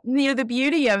 The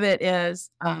beauty of it is,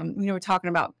 we're talking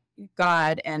about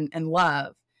God and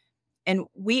love, and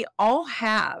we all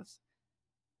have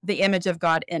the image of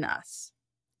God in us.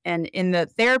 And in the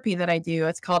therapy that I do,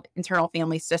 it's called internal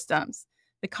family systems.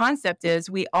 The concept is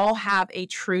we all have a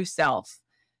true self.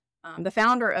 The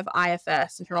founder of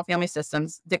IFS, Internal Family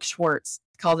Systems, Dick Schwartz,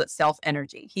 calls it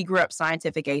self-energy. He grew up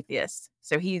scientific atheist.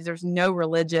 So there's no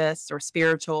religious or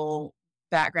spiritual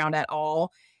background at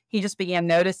all. He just began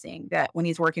noticing that when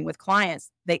he's working with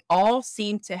clients, they all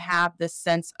seem to have this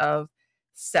sense of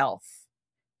self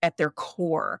at their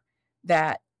core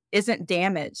that isn't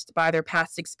damaged by their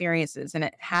past experiences. And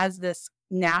it has this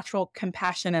natural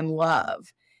compassion and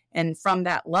love. And from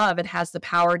that love, it has the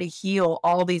power to heal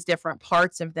all these different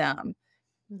parts of them.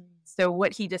 So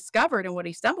what he discovered and what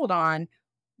he stumbled on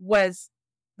was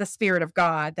the spirit of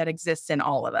God that exists in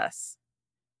all of us.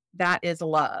 That is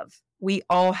love. We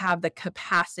all have the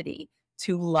capacity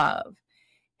to love.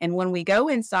 And when we go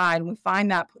inside and we find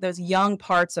that those young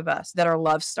parts of us that are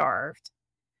love starved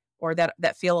or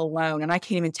that feel alone, and I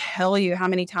can't even tell you how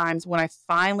many times when I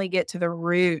finally get to the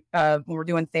root of, when we're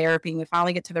doing therapy, we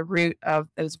finally get to the root of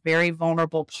those very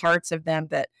vulnerable parts of them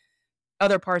that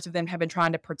other parts of them have been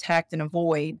trying to protect and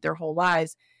avoid their whole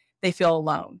lives, they feel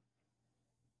alone.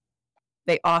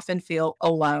 They often feel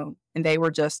alone, and they were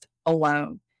just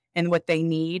alone. And what they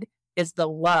need is the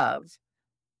love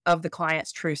of the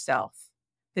client's true self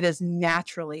that is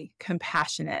naturally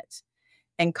compassionate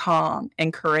and calm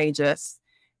and courageous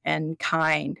and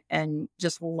kind and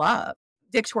just love.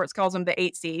 Dick Schwartz calls them the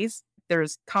 8 C's.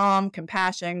 There's calm,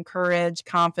 compassion, courage,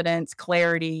 confidence,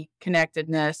 clarity,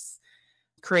 connectedness,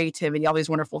 creativity, all these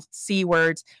wonderful C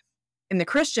words. In the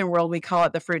Christian world, we call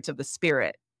it the fruits of the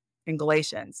Spirit in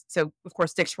Galatians. So, of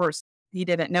course, Dick Schwartz, he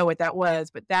didn't know what that was,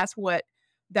 but that's what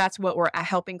we're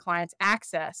helping clients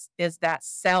access, is that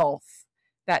self,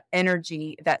 that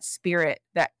energy, that spirit,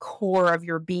 that core of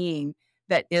your being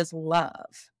that is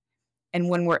love. And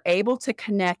when we're able to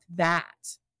connect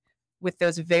that with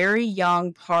those very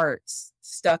young parts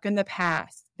stuck in the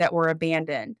past that were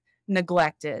abandoned,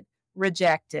 neglected,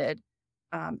 rejected,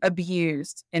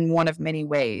 abused in one of many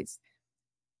ways,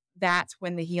 that's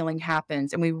when the healing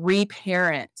happens. And we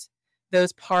reparent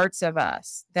those parts of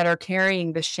us that are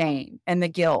carrying the shame and the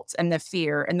guilt and the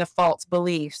fear and the false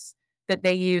beliefs that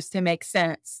they use to make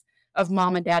sense of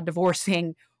mom and dad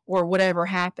divorcing or whatever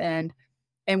happened.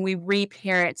 And we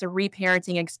reparent. It's a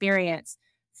reparenting experience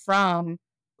from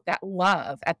that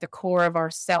love at the core of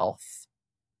ourself,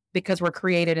 because we're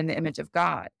created in the image of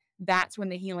God. That's when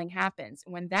the healing happens.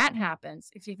 When that happens,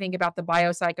 if you think about the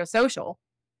biopsychosocial,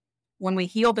 when we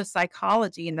heal the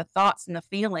psychology and the thoughts and the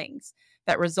feelings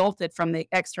that resulted from the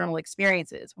external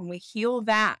experiences, when we heal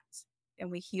that and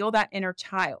we heal that inner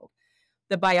child,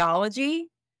 the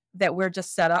biology that we're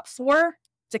just set up for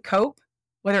to cope,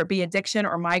 whether it be addiction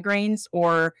or migraines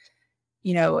or,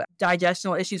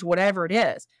 digestional issues, whatever it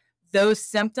is, those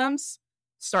symptoms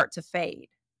start to fade,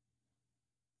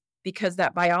 because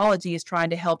that biology is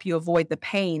trying to help you avoid the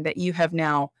pain that you have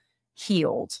now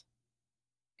healed.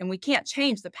 And we can't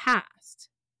change the past,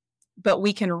 but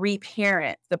we can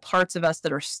reparent the parts of us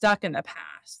that are stuck in the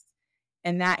past.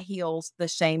 And that heals the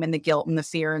shame and the guilt and the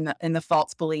fear and the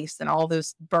false beliefs and all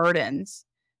those burdens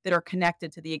that are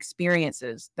connected to the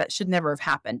experiences that should never have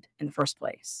happened in the first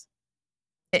place.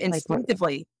 It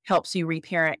instinctively helps you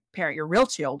parent your real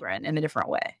children in a different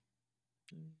way.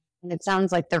 And it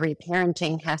sounds like the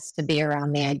reparenting has to be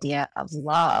around the idea of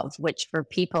love, which for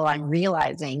people I'm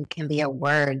realizing can be a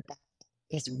word that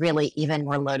is really even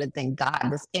more loaded than God.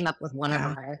 This came up with one of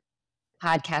our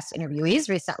podcast interviewees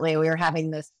recently. We were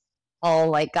having this whole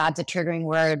like God's a triggering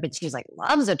word, but she's like,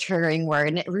 love's a triggering word.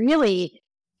 And it really,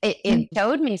 it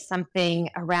showed me something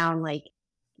around like,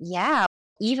 yeah,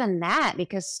 even that,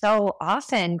 because so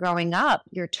often growing up,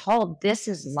 you're told this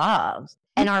is love.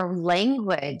 And our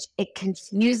language, it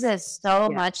confuses so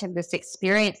much of this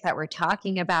experience that we're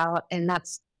talking about. And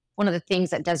that's one of the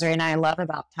things that Desiree and I love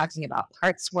about talking about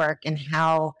parts work, and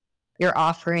how you're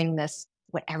offering this,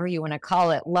 whatever you want to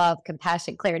call it, love,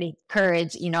 compassion, clarity,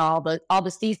 courage, all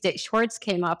the Steve Dick Schwartz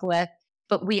came up with.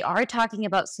 But we are talking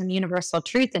about some universal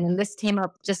truth. And in this came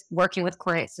up just working with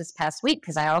clients this past week,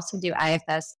 because I also do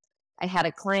IFS. I had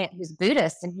a client who's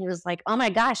Buddhist, and he was like, oh my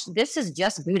gosh, this is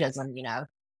just Buddhism,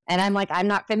 And I'm like, I'm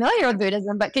not familiar with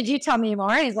Buddhism, but could you tell me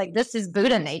more? And he's like, this is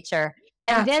Buddha nature.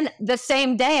 And then the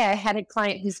same day I had a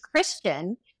client who's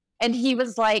Christian, and he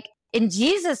was like, and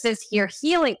Jesus is here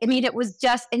healing. I mean, it was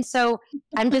just, and so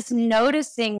I'm just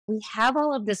noticing we have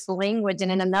all of this language.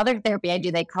 And in another therapy I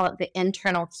do, they call it the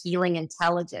internal healing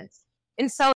intelligence. And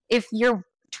so if you're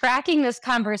tracking this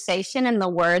conversation and the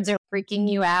words are freaking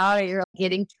you out or you're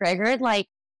getting triggered, like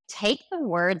take the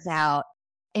words out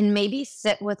and maybe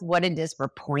sit with what it is we're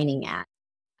pointing at,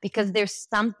 because there's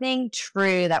something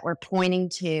true that we're pointing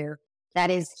to that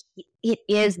is, it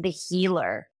is the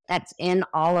healer that's in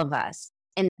all of us.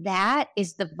 And that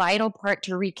is the vital part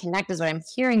to reconnect, is what I'm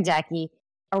hearing, Jacquie,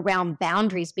 around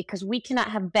boundaries, because we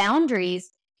cannot have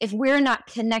boundaries if we're not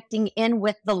connecting in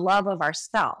with the love of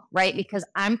ourselves, right? Because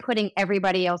I'm putting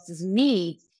everybody else's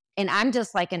needs, and I'm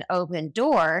just like an open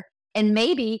door, and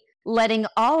maybe letting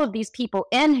all of these people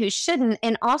in who shouldn't,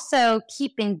 and also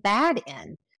keeping bad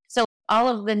in. So all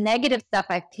of the negative stuff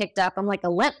I've picked up, I'm like a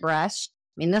lint brush.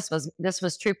 I mean, this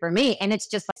was true for me, and it's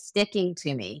just like sticking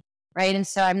to me, right? And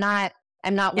so I'm not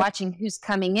watching who's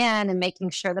coming in and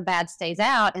making sure the bad stays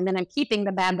out, and then I'm keeping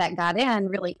the bad that got in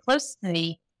really close to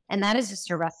me. And that is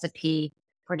just a recipe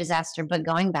for disaster. But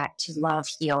going back to love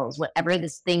heals, whatever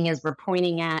this thing is we're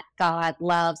pointing at, God,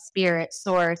 love, spirit,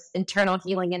 source, internal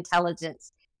healing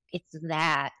intelligence, it's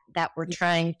that we're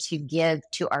trying to give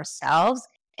to ourselves,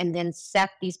 and then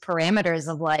set these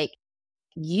parameters of like,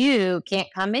 you can't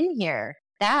come in here.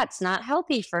 That's not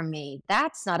healthy for me.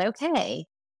 That's not okay.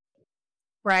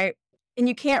 Right. And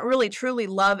you can't really truly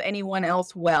love anyone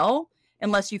else well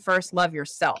unless you first love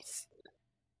yourself.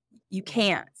 You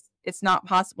can't. It's not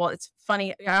possible. It's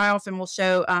funny. I often will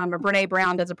show Brene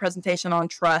Brown does a presentation on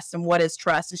trust and what is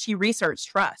trust. And she researched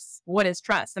trust. What is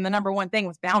trust? And the number one thing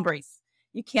was boundaries.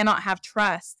 You cannot have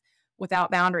trust without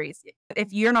boundaries.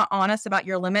 If you're not honest about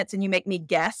your limits and you make me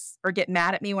guess or get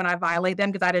mad at me when I violate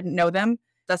them because I didn't know them,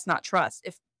 that's not trust.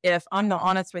 If I'm not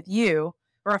honest with you,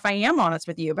 or if I am honest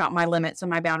with you about my limits and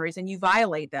my boundaries and you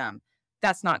violate them,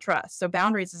 that's not trust. So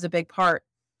boundaries is a big part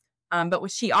But when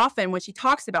she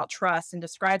talks about trust and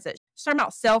describes it, she's talking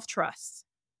about self-trust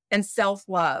and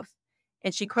self-love.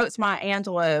 And she quotes Maya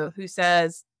Angelou, who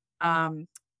says,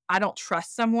 I don't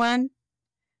trust someone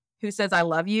who says I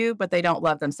love you, but they don't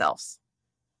love themselves.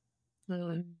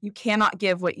 You cannot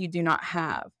give what you do not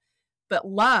have. But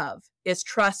love is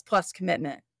trust plus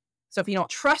commitment. So if you don't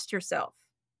trust yourself,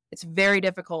 it's very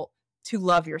difficult to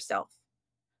love yourself.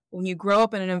 When you grow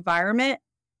up in an environment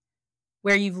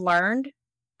where you've learned,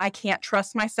 I can't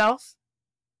trust myself,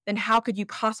 then how could you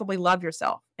possibly love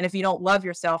yourself? And if you don't love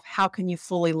yourself, how can you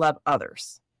fully love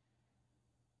others?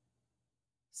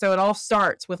 So it all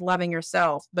starts with loving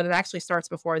yourself, but it actually starts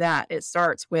before that. It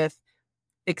starts with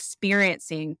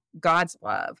experiencing God's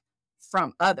love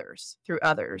from others, through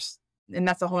others. And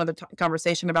that's a whole other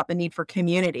conversation about the need for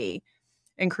community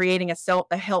and creating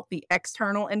a healthy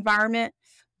external environment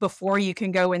before you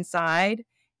can go inside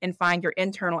and find your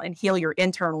internal and heal your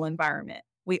internal environment.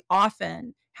 We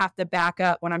often have to back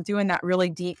up when I'm doing that really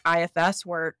deep IFS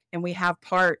work, and we have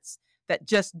parts that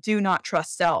just do not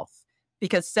trust self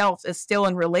because self is still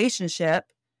in relationship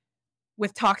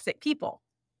with toxic people.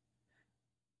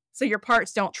 So your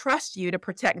parts don't trust you to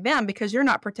protect them because you're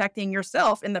not protecting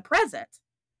yourself in the present.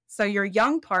 So your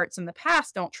young parts in the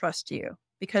past don't trust you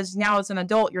because now as an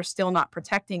adult, you're still not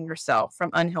protecting yourself from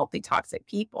unhealthy, toxic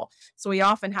people. So we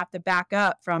often have to back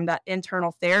up from that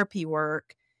internal therapy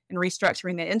work and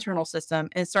restructuring the internal system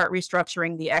and start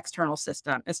restructuring the external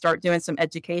system and start doing some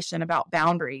education about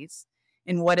boundaries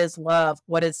and what is love,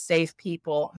 what is safe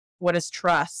people, what is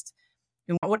trust,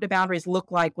 and what do boundaries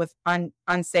look like with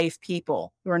unsafe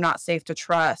people who are not safe to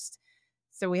trust.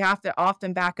 So we have to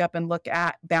often back up and look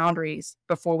at boundaries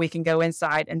before we can go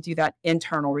inside and do that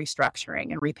internal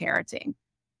restructuring and reparenting.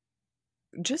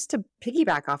 Just to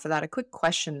piggyback off of that, a quick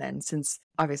question then, since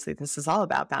obviously this is all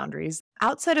about boundaries.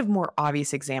 Outside of more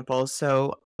obvious examples,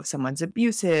 so if someone's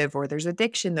abusive or there's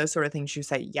addiction, those sort of things, you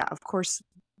say, yeah, of course,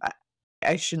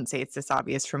 I shouldn't say it's this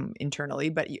obvious from internally,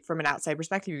 but from an outside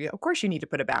perspective, of course you need to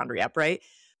put a boundary up, right?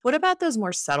 What about those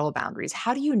more subtle boundaries?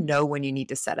 How do you know when you need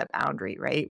to set a boundary,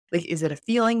 right? Like, is it a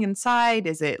feeling inside?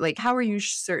 Is it like, how are you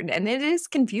certain? And it is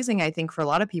confusing, I think, for a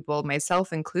lot of people,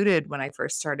 myself included, when I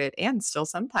first started, and still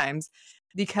sometimes,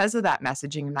 because of that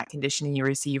messaging and that conditioning you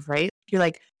receive, right? You're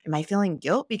like, am I feeling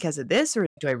guilt because of this? Or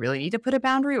do I really need to put a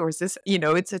boundary? Or is this,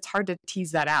 it's hard to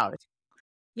tease that out.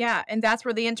 Yeah. And that's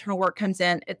where the internal work comes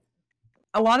in.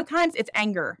 A lot of times it's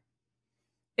anger.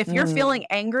 If you're feeling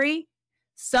angry,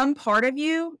 some part of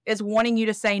you is wanting you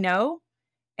to say no,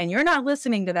 and you're not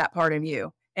listening to that part of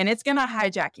you, and it's going to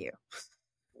hijack you.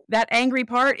 That angry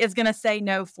part is going to say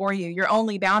no for you. Your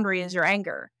only boundary is your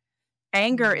anger.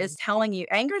 Anger is telling you,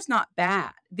 anger is not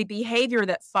bad. The behavior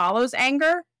that follows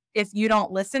anger, if you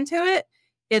don't listen to it,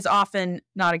 is often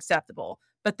not acceptable.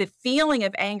 But the feeling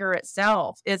of anger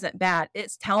itself isn't bad.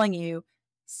 It's telling you,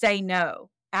 say no.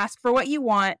 Ask for what you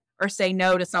want or say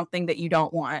no to something that you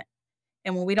don't want.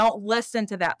 And when we don't listen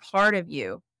to that part of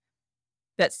you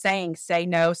that's saying, say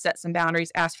no, set some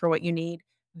boundaries, ask for what you need,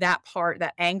 that part,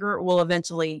 that anger will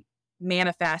eventually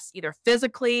manifest either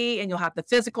physically and you'll have the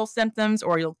physical symptoms,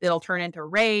 or it'll turn into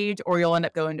rage, or you'll end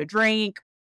up going to drink.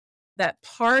 That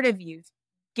part of you,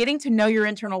 getting to know your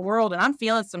internal world, and I'm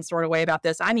feeling some sort of way about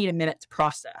this, I need a minute to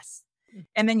process.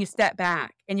 And then you step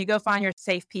back and you go find your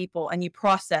safe people and you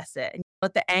process it and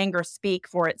let the anger speak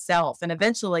for itself. And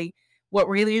eventually what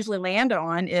we usually land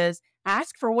on is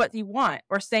ask for what you want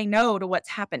or say no to what's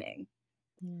happening.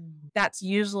 That's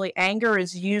usually, anger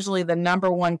is usually the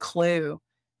number one clue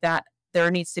that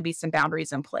there needs to be some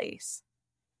boundaries in place.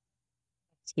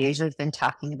 Usually been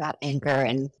talking about anger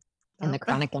and in the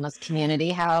chronic illness community,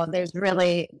 how there's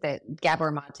really, that Gabor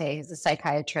Mate is a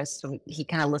psychiatrist. He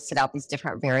kind of listed out these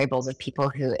different variables of people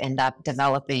who end up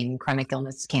developing chronic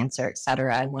illness, cancer, et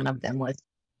cetera. And one of them was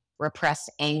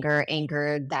repressed anger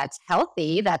that's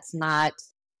healthy, that's not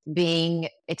being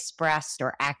expressed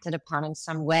or acted upon in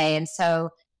some way. And so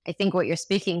I think what you're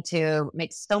speaking to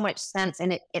makes so much sense.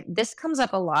 And this comes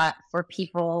up a lot for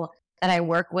people that I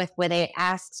work with, where they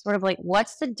ask sort of like,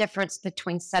 what's the difference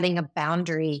between setting a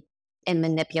boundary and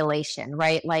manipulation,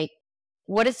 right? Like,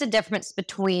 what is the difference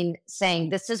between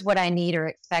saying, this is what I need or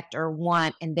expect or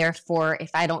want, and therefore, if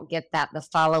I don't get that, the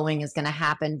following is going to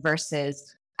happen,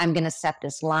 versus I'm going to set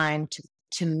this line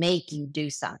to make you do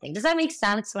something. Does that make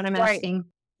sense, what I'm asking?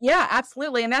 Yeah,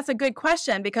 absolutely. And that's a good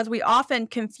question, because we often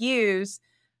confuse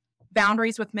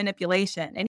boundaries with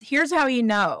manipulation. And here's how you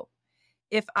know.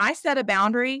 If I set a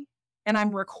boundary and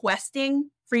I'm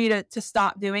requesting for you to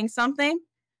stop doing something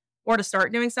or to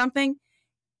start doing something,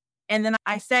 and then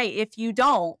I say, if you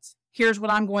don't, here's what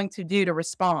I'm going to do to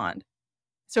respond.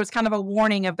 So it's kind of a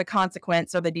warning of the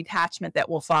consequence or the detachment that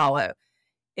will follow.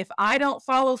 If I don't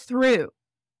follow through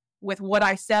with what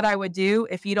I said I would do,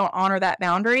 if you don't honor that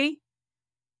boundary,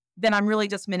 then I'm really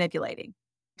just manipulating,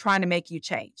 trying to make you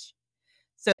change.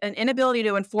 So an inability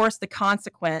to enforce the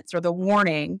consequence or the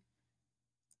warning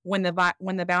when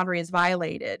the boundary is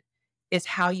violated is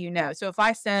how you know. So if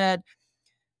I said,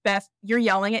 Beth, you're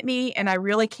yelling at me and I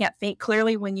really can't think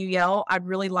clearly when you yell, I'd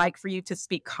really like for you to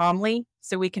speak calmly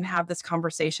so we can have this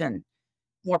conversation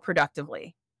more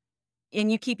productively.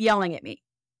 And you keep yelling at me.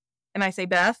 And I say,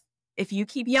 Beth, if you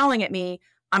keep yelling at me,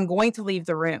 I'm going to leave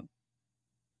the room.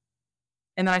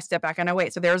 And then I step back and I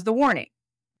wait. So there's the warning.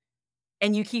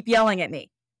 And you keep yelling at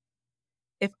me.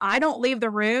 If I don't leave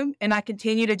the room and I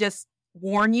continue to just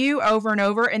warn you over and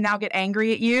over and now get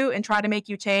angry at you and try to make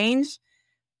you change,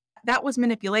 that was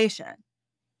manipulation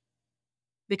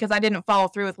because I didn't follow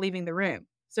through with leaving the room.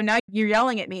 So now you're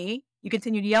yelling at me. You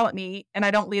continue to yell at me and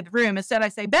I don't leave the room. Instead, I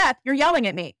say, Beth, you're yelling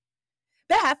at me.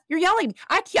 Beth, you're yelling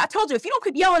at me. I told you, if you don't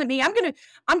keep yelling at me, I'm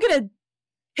gonna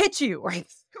hit you or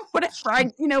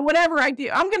whatever I do.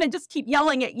 I'm going to just keep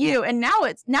yelling at you. And now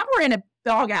we're in a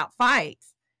dog out fight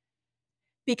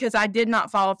because I did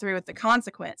not follow through with the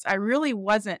consequence. I really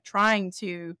wasn't trying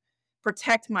to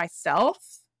protect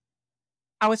myself.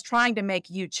 I was trying to make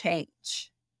you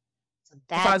change. So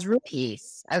that's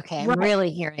piece. Okay. I'm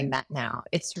really hearing that now.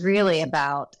 It's really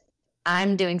about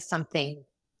I'm doing something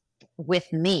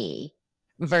with me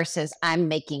versus I'm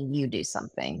making you do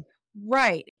something.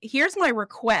 Right. Here's my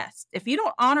request. If you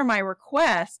don't honor my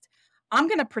request, I'm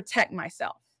going to protect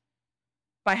myself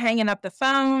by hanging up the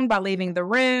phone, by leaving the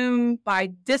room, by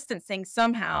distancing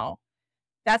somehow.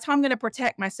 That's how I'm going to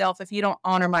protect myself if you don't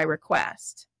honor my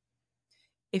request.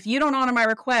 If you don't honor my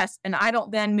request and I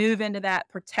don't then move into that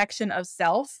protection of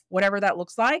self, whatever that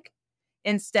looks like,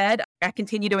 instead, I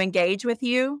continue to engage with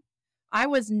you. I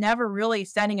was never really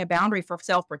setting a boundary for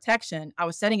self-protection. I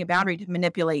was setting a boundary to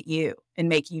manipulate you and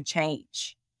make you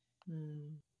change.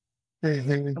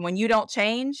 And when you don't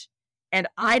change and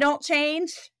I don't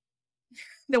change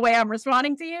the way I'm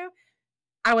responding to you,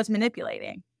 I was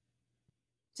manipulating,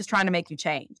 just trying to make you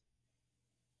change.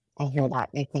 I hear that.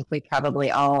 I think we probably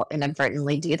all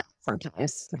inadvertently do that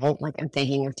sometimes. Right? Like I'm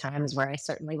thinking of times where I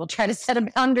certainly will try to set a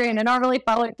boundary and I don't really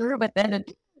follow through with it. And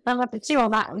I'll have to chew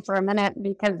on that one for a minute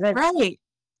because it's, right.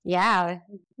 Yeah.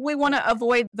 We want to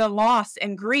avoid the loss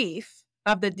and grief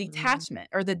of the detachment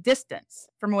or the distance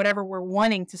from whatever we're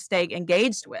wanting to stay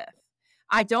engaged with.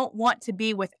 I don't want to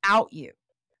be without you.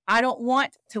 I don't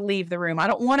want to leave the room. I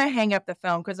don't want to hang up the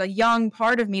phone because a young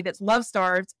part of me that's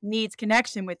love-starved needs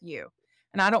connection with you.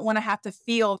 And I don't want to have to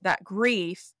feel that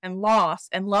grief and loss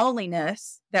and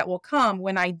loneliness that will come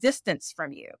when I distance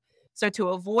from you. So to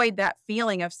avoid that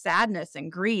feeling of sadness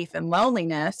and grief and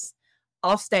loneliness,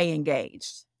 I'll stay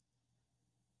engaged.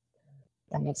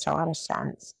 That makes a lot of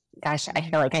sense. Gosh, I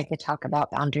feel like I could talk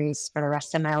about boundaries for the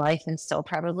rest of my life and still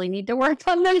probably need to work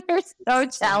on them. They're so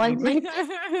challenging.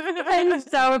 I'm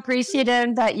so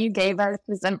appreciative that you gave us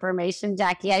this information,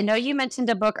 Jacquie. I know you mentioned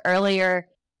a book earlier.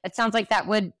 It sounds like that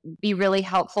would be really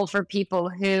helpful for people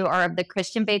who are of the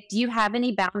Christian faith. Do you have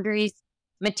any boundaries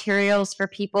materials for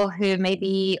people who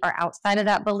maybe are outside of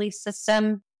that belief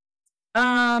system?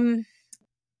 Brene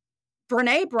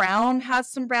Brown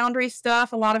has some boundary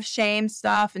stuff, a lot of shame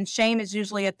stuff, and shame is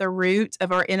usually at the root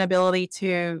of our inability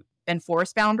to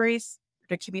enforce boundaries,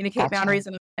 to communicate boundaries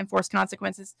and enforce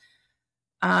consequences.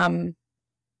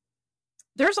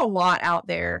 There's a lot out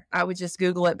there. I would just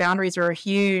Google it. Boundaries are a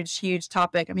huge, huge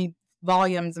topic. I mean,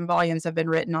 volumes and volumes have been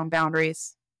written on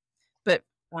boundaries, but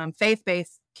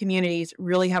faith-based communities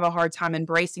really have a hard time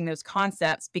embracing those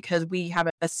concepts because we have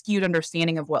a skewed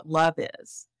understanding of what love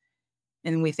is.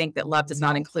 And we think that love does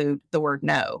not include the word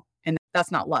no. And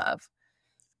that's not love.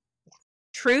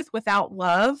 Truth without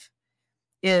love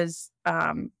is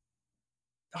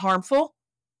harmful.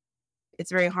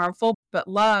 It's very harmful. But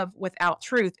love without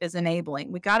truth is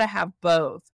enabling. We got to have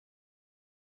both.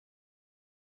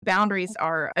 Boundaries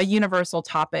are a universal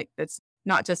topic that's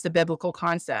not just a biblical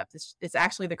concept. It's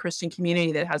actually the Christian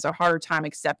community that has a harder time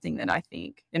accepting that, I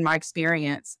think, in my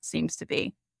experience, seems to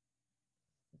be.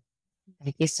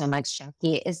 Thank you so much,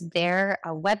 Jacquie. Is there a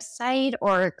website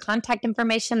or contact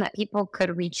information that people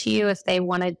could reach you if they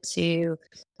wanted to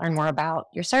learn more about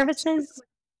your services?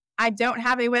 I don't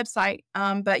have a website,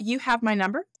 but you have my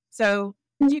number. So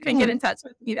you can get in touch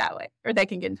with me that way, or they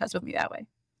can get in touch with me that way.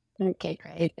 Okay,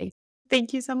 great.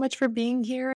 Thank you so much for being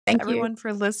here. Thank everyone you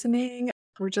for listening.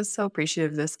 We're just so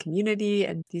appreciative of this community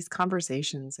and these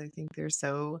conversations. I think they're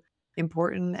so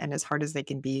important, and as hard as they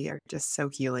can be, are just so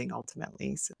healing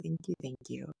ultimately. So thank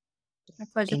you. My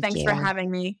pleasure. Thank Thanks you. for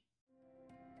having me.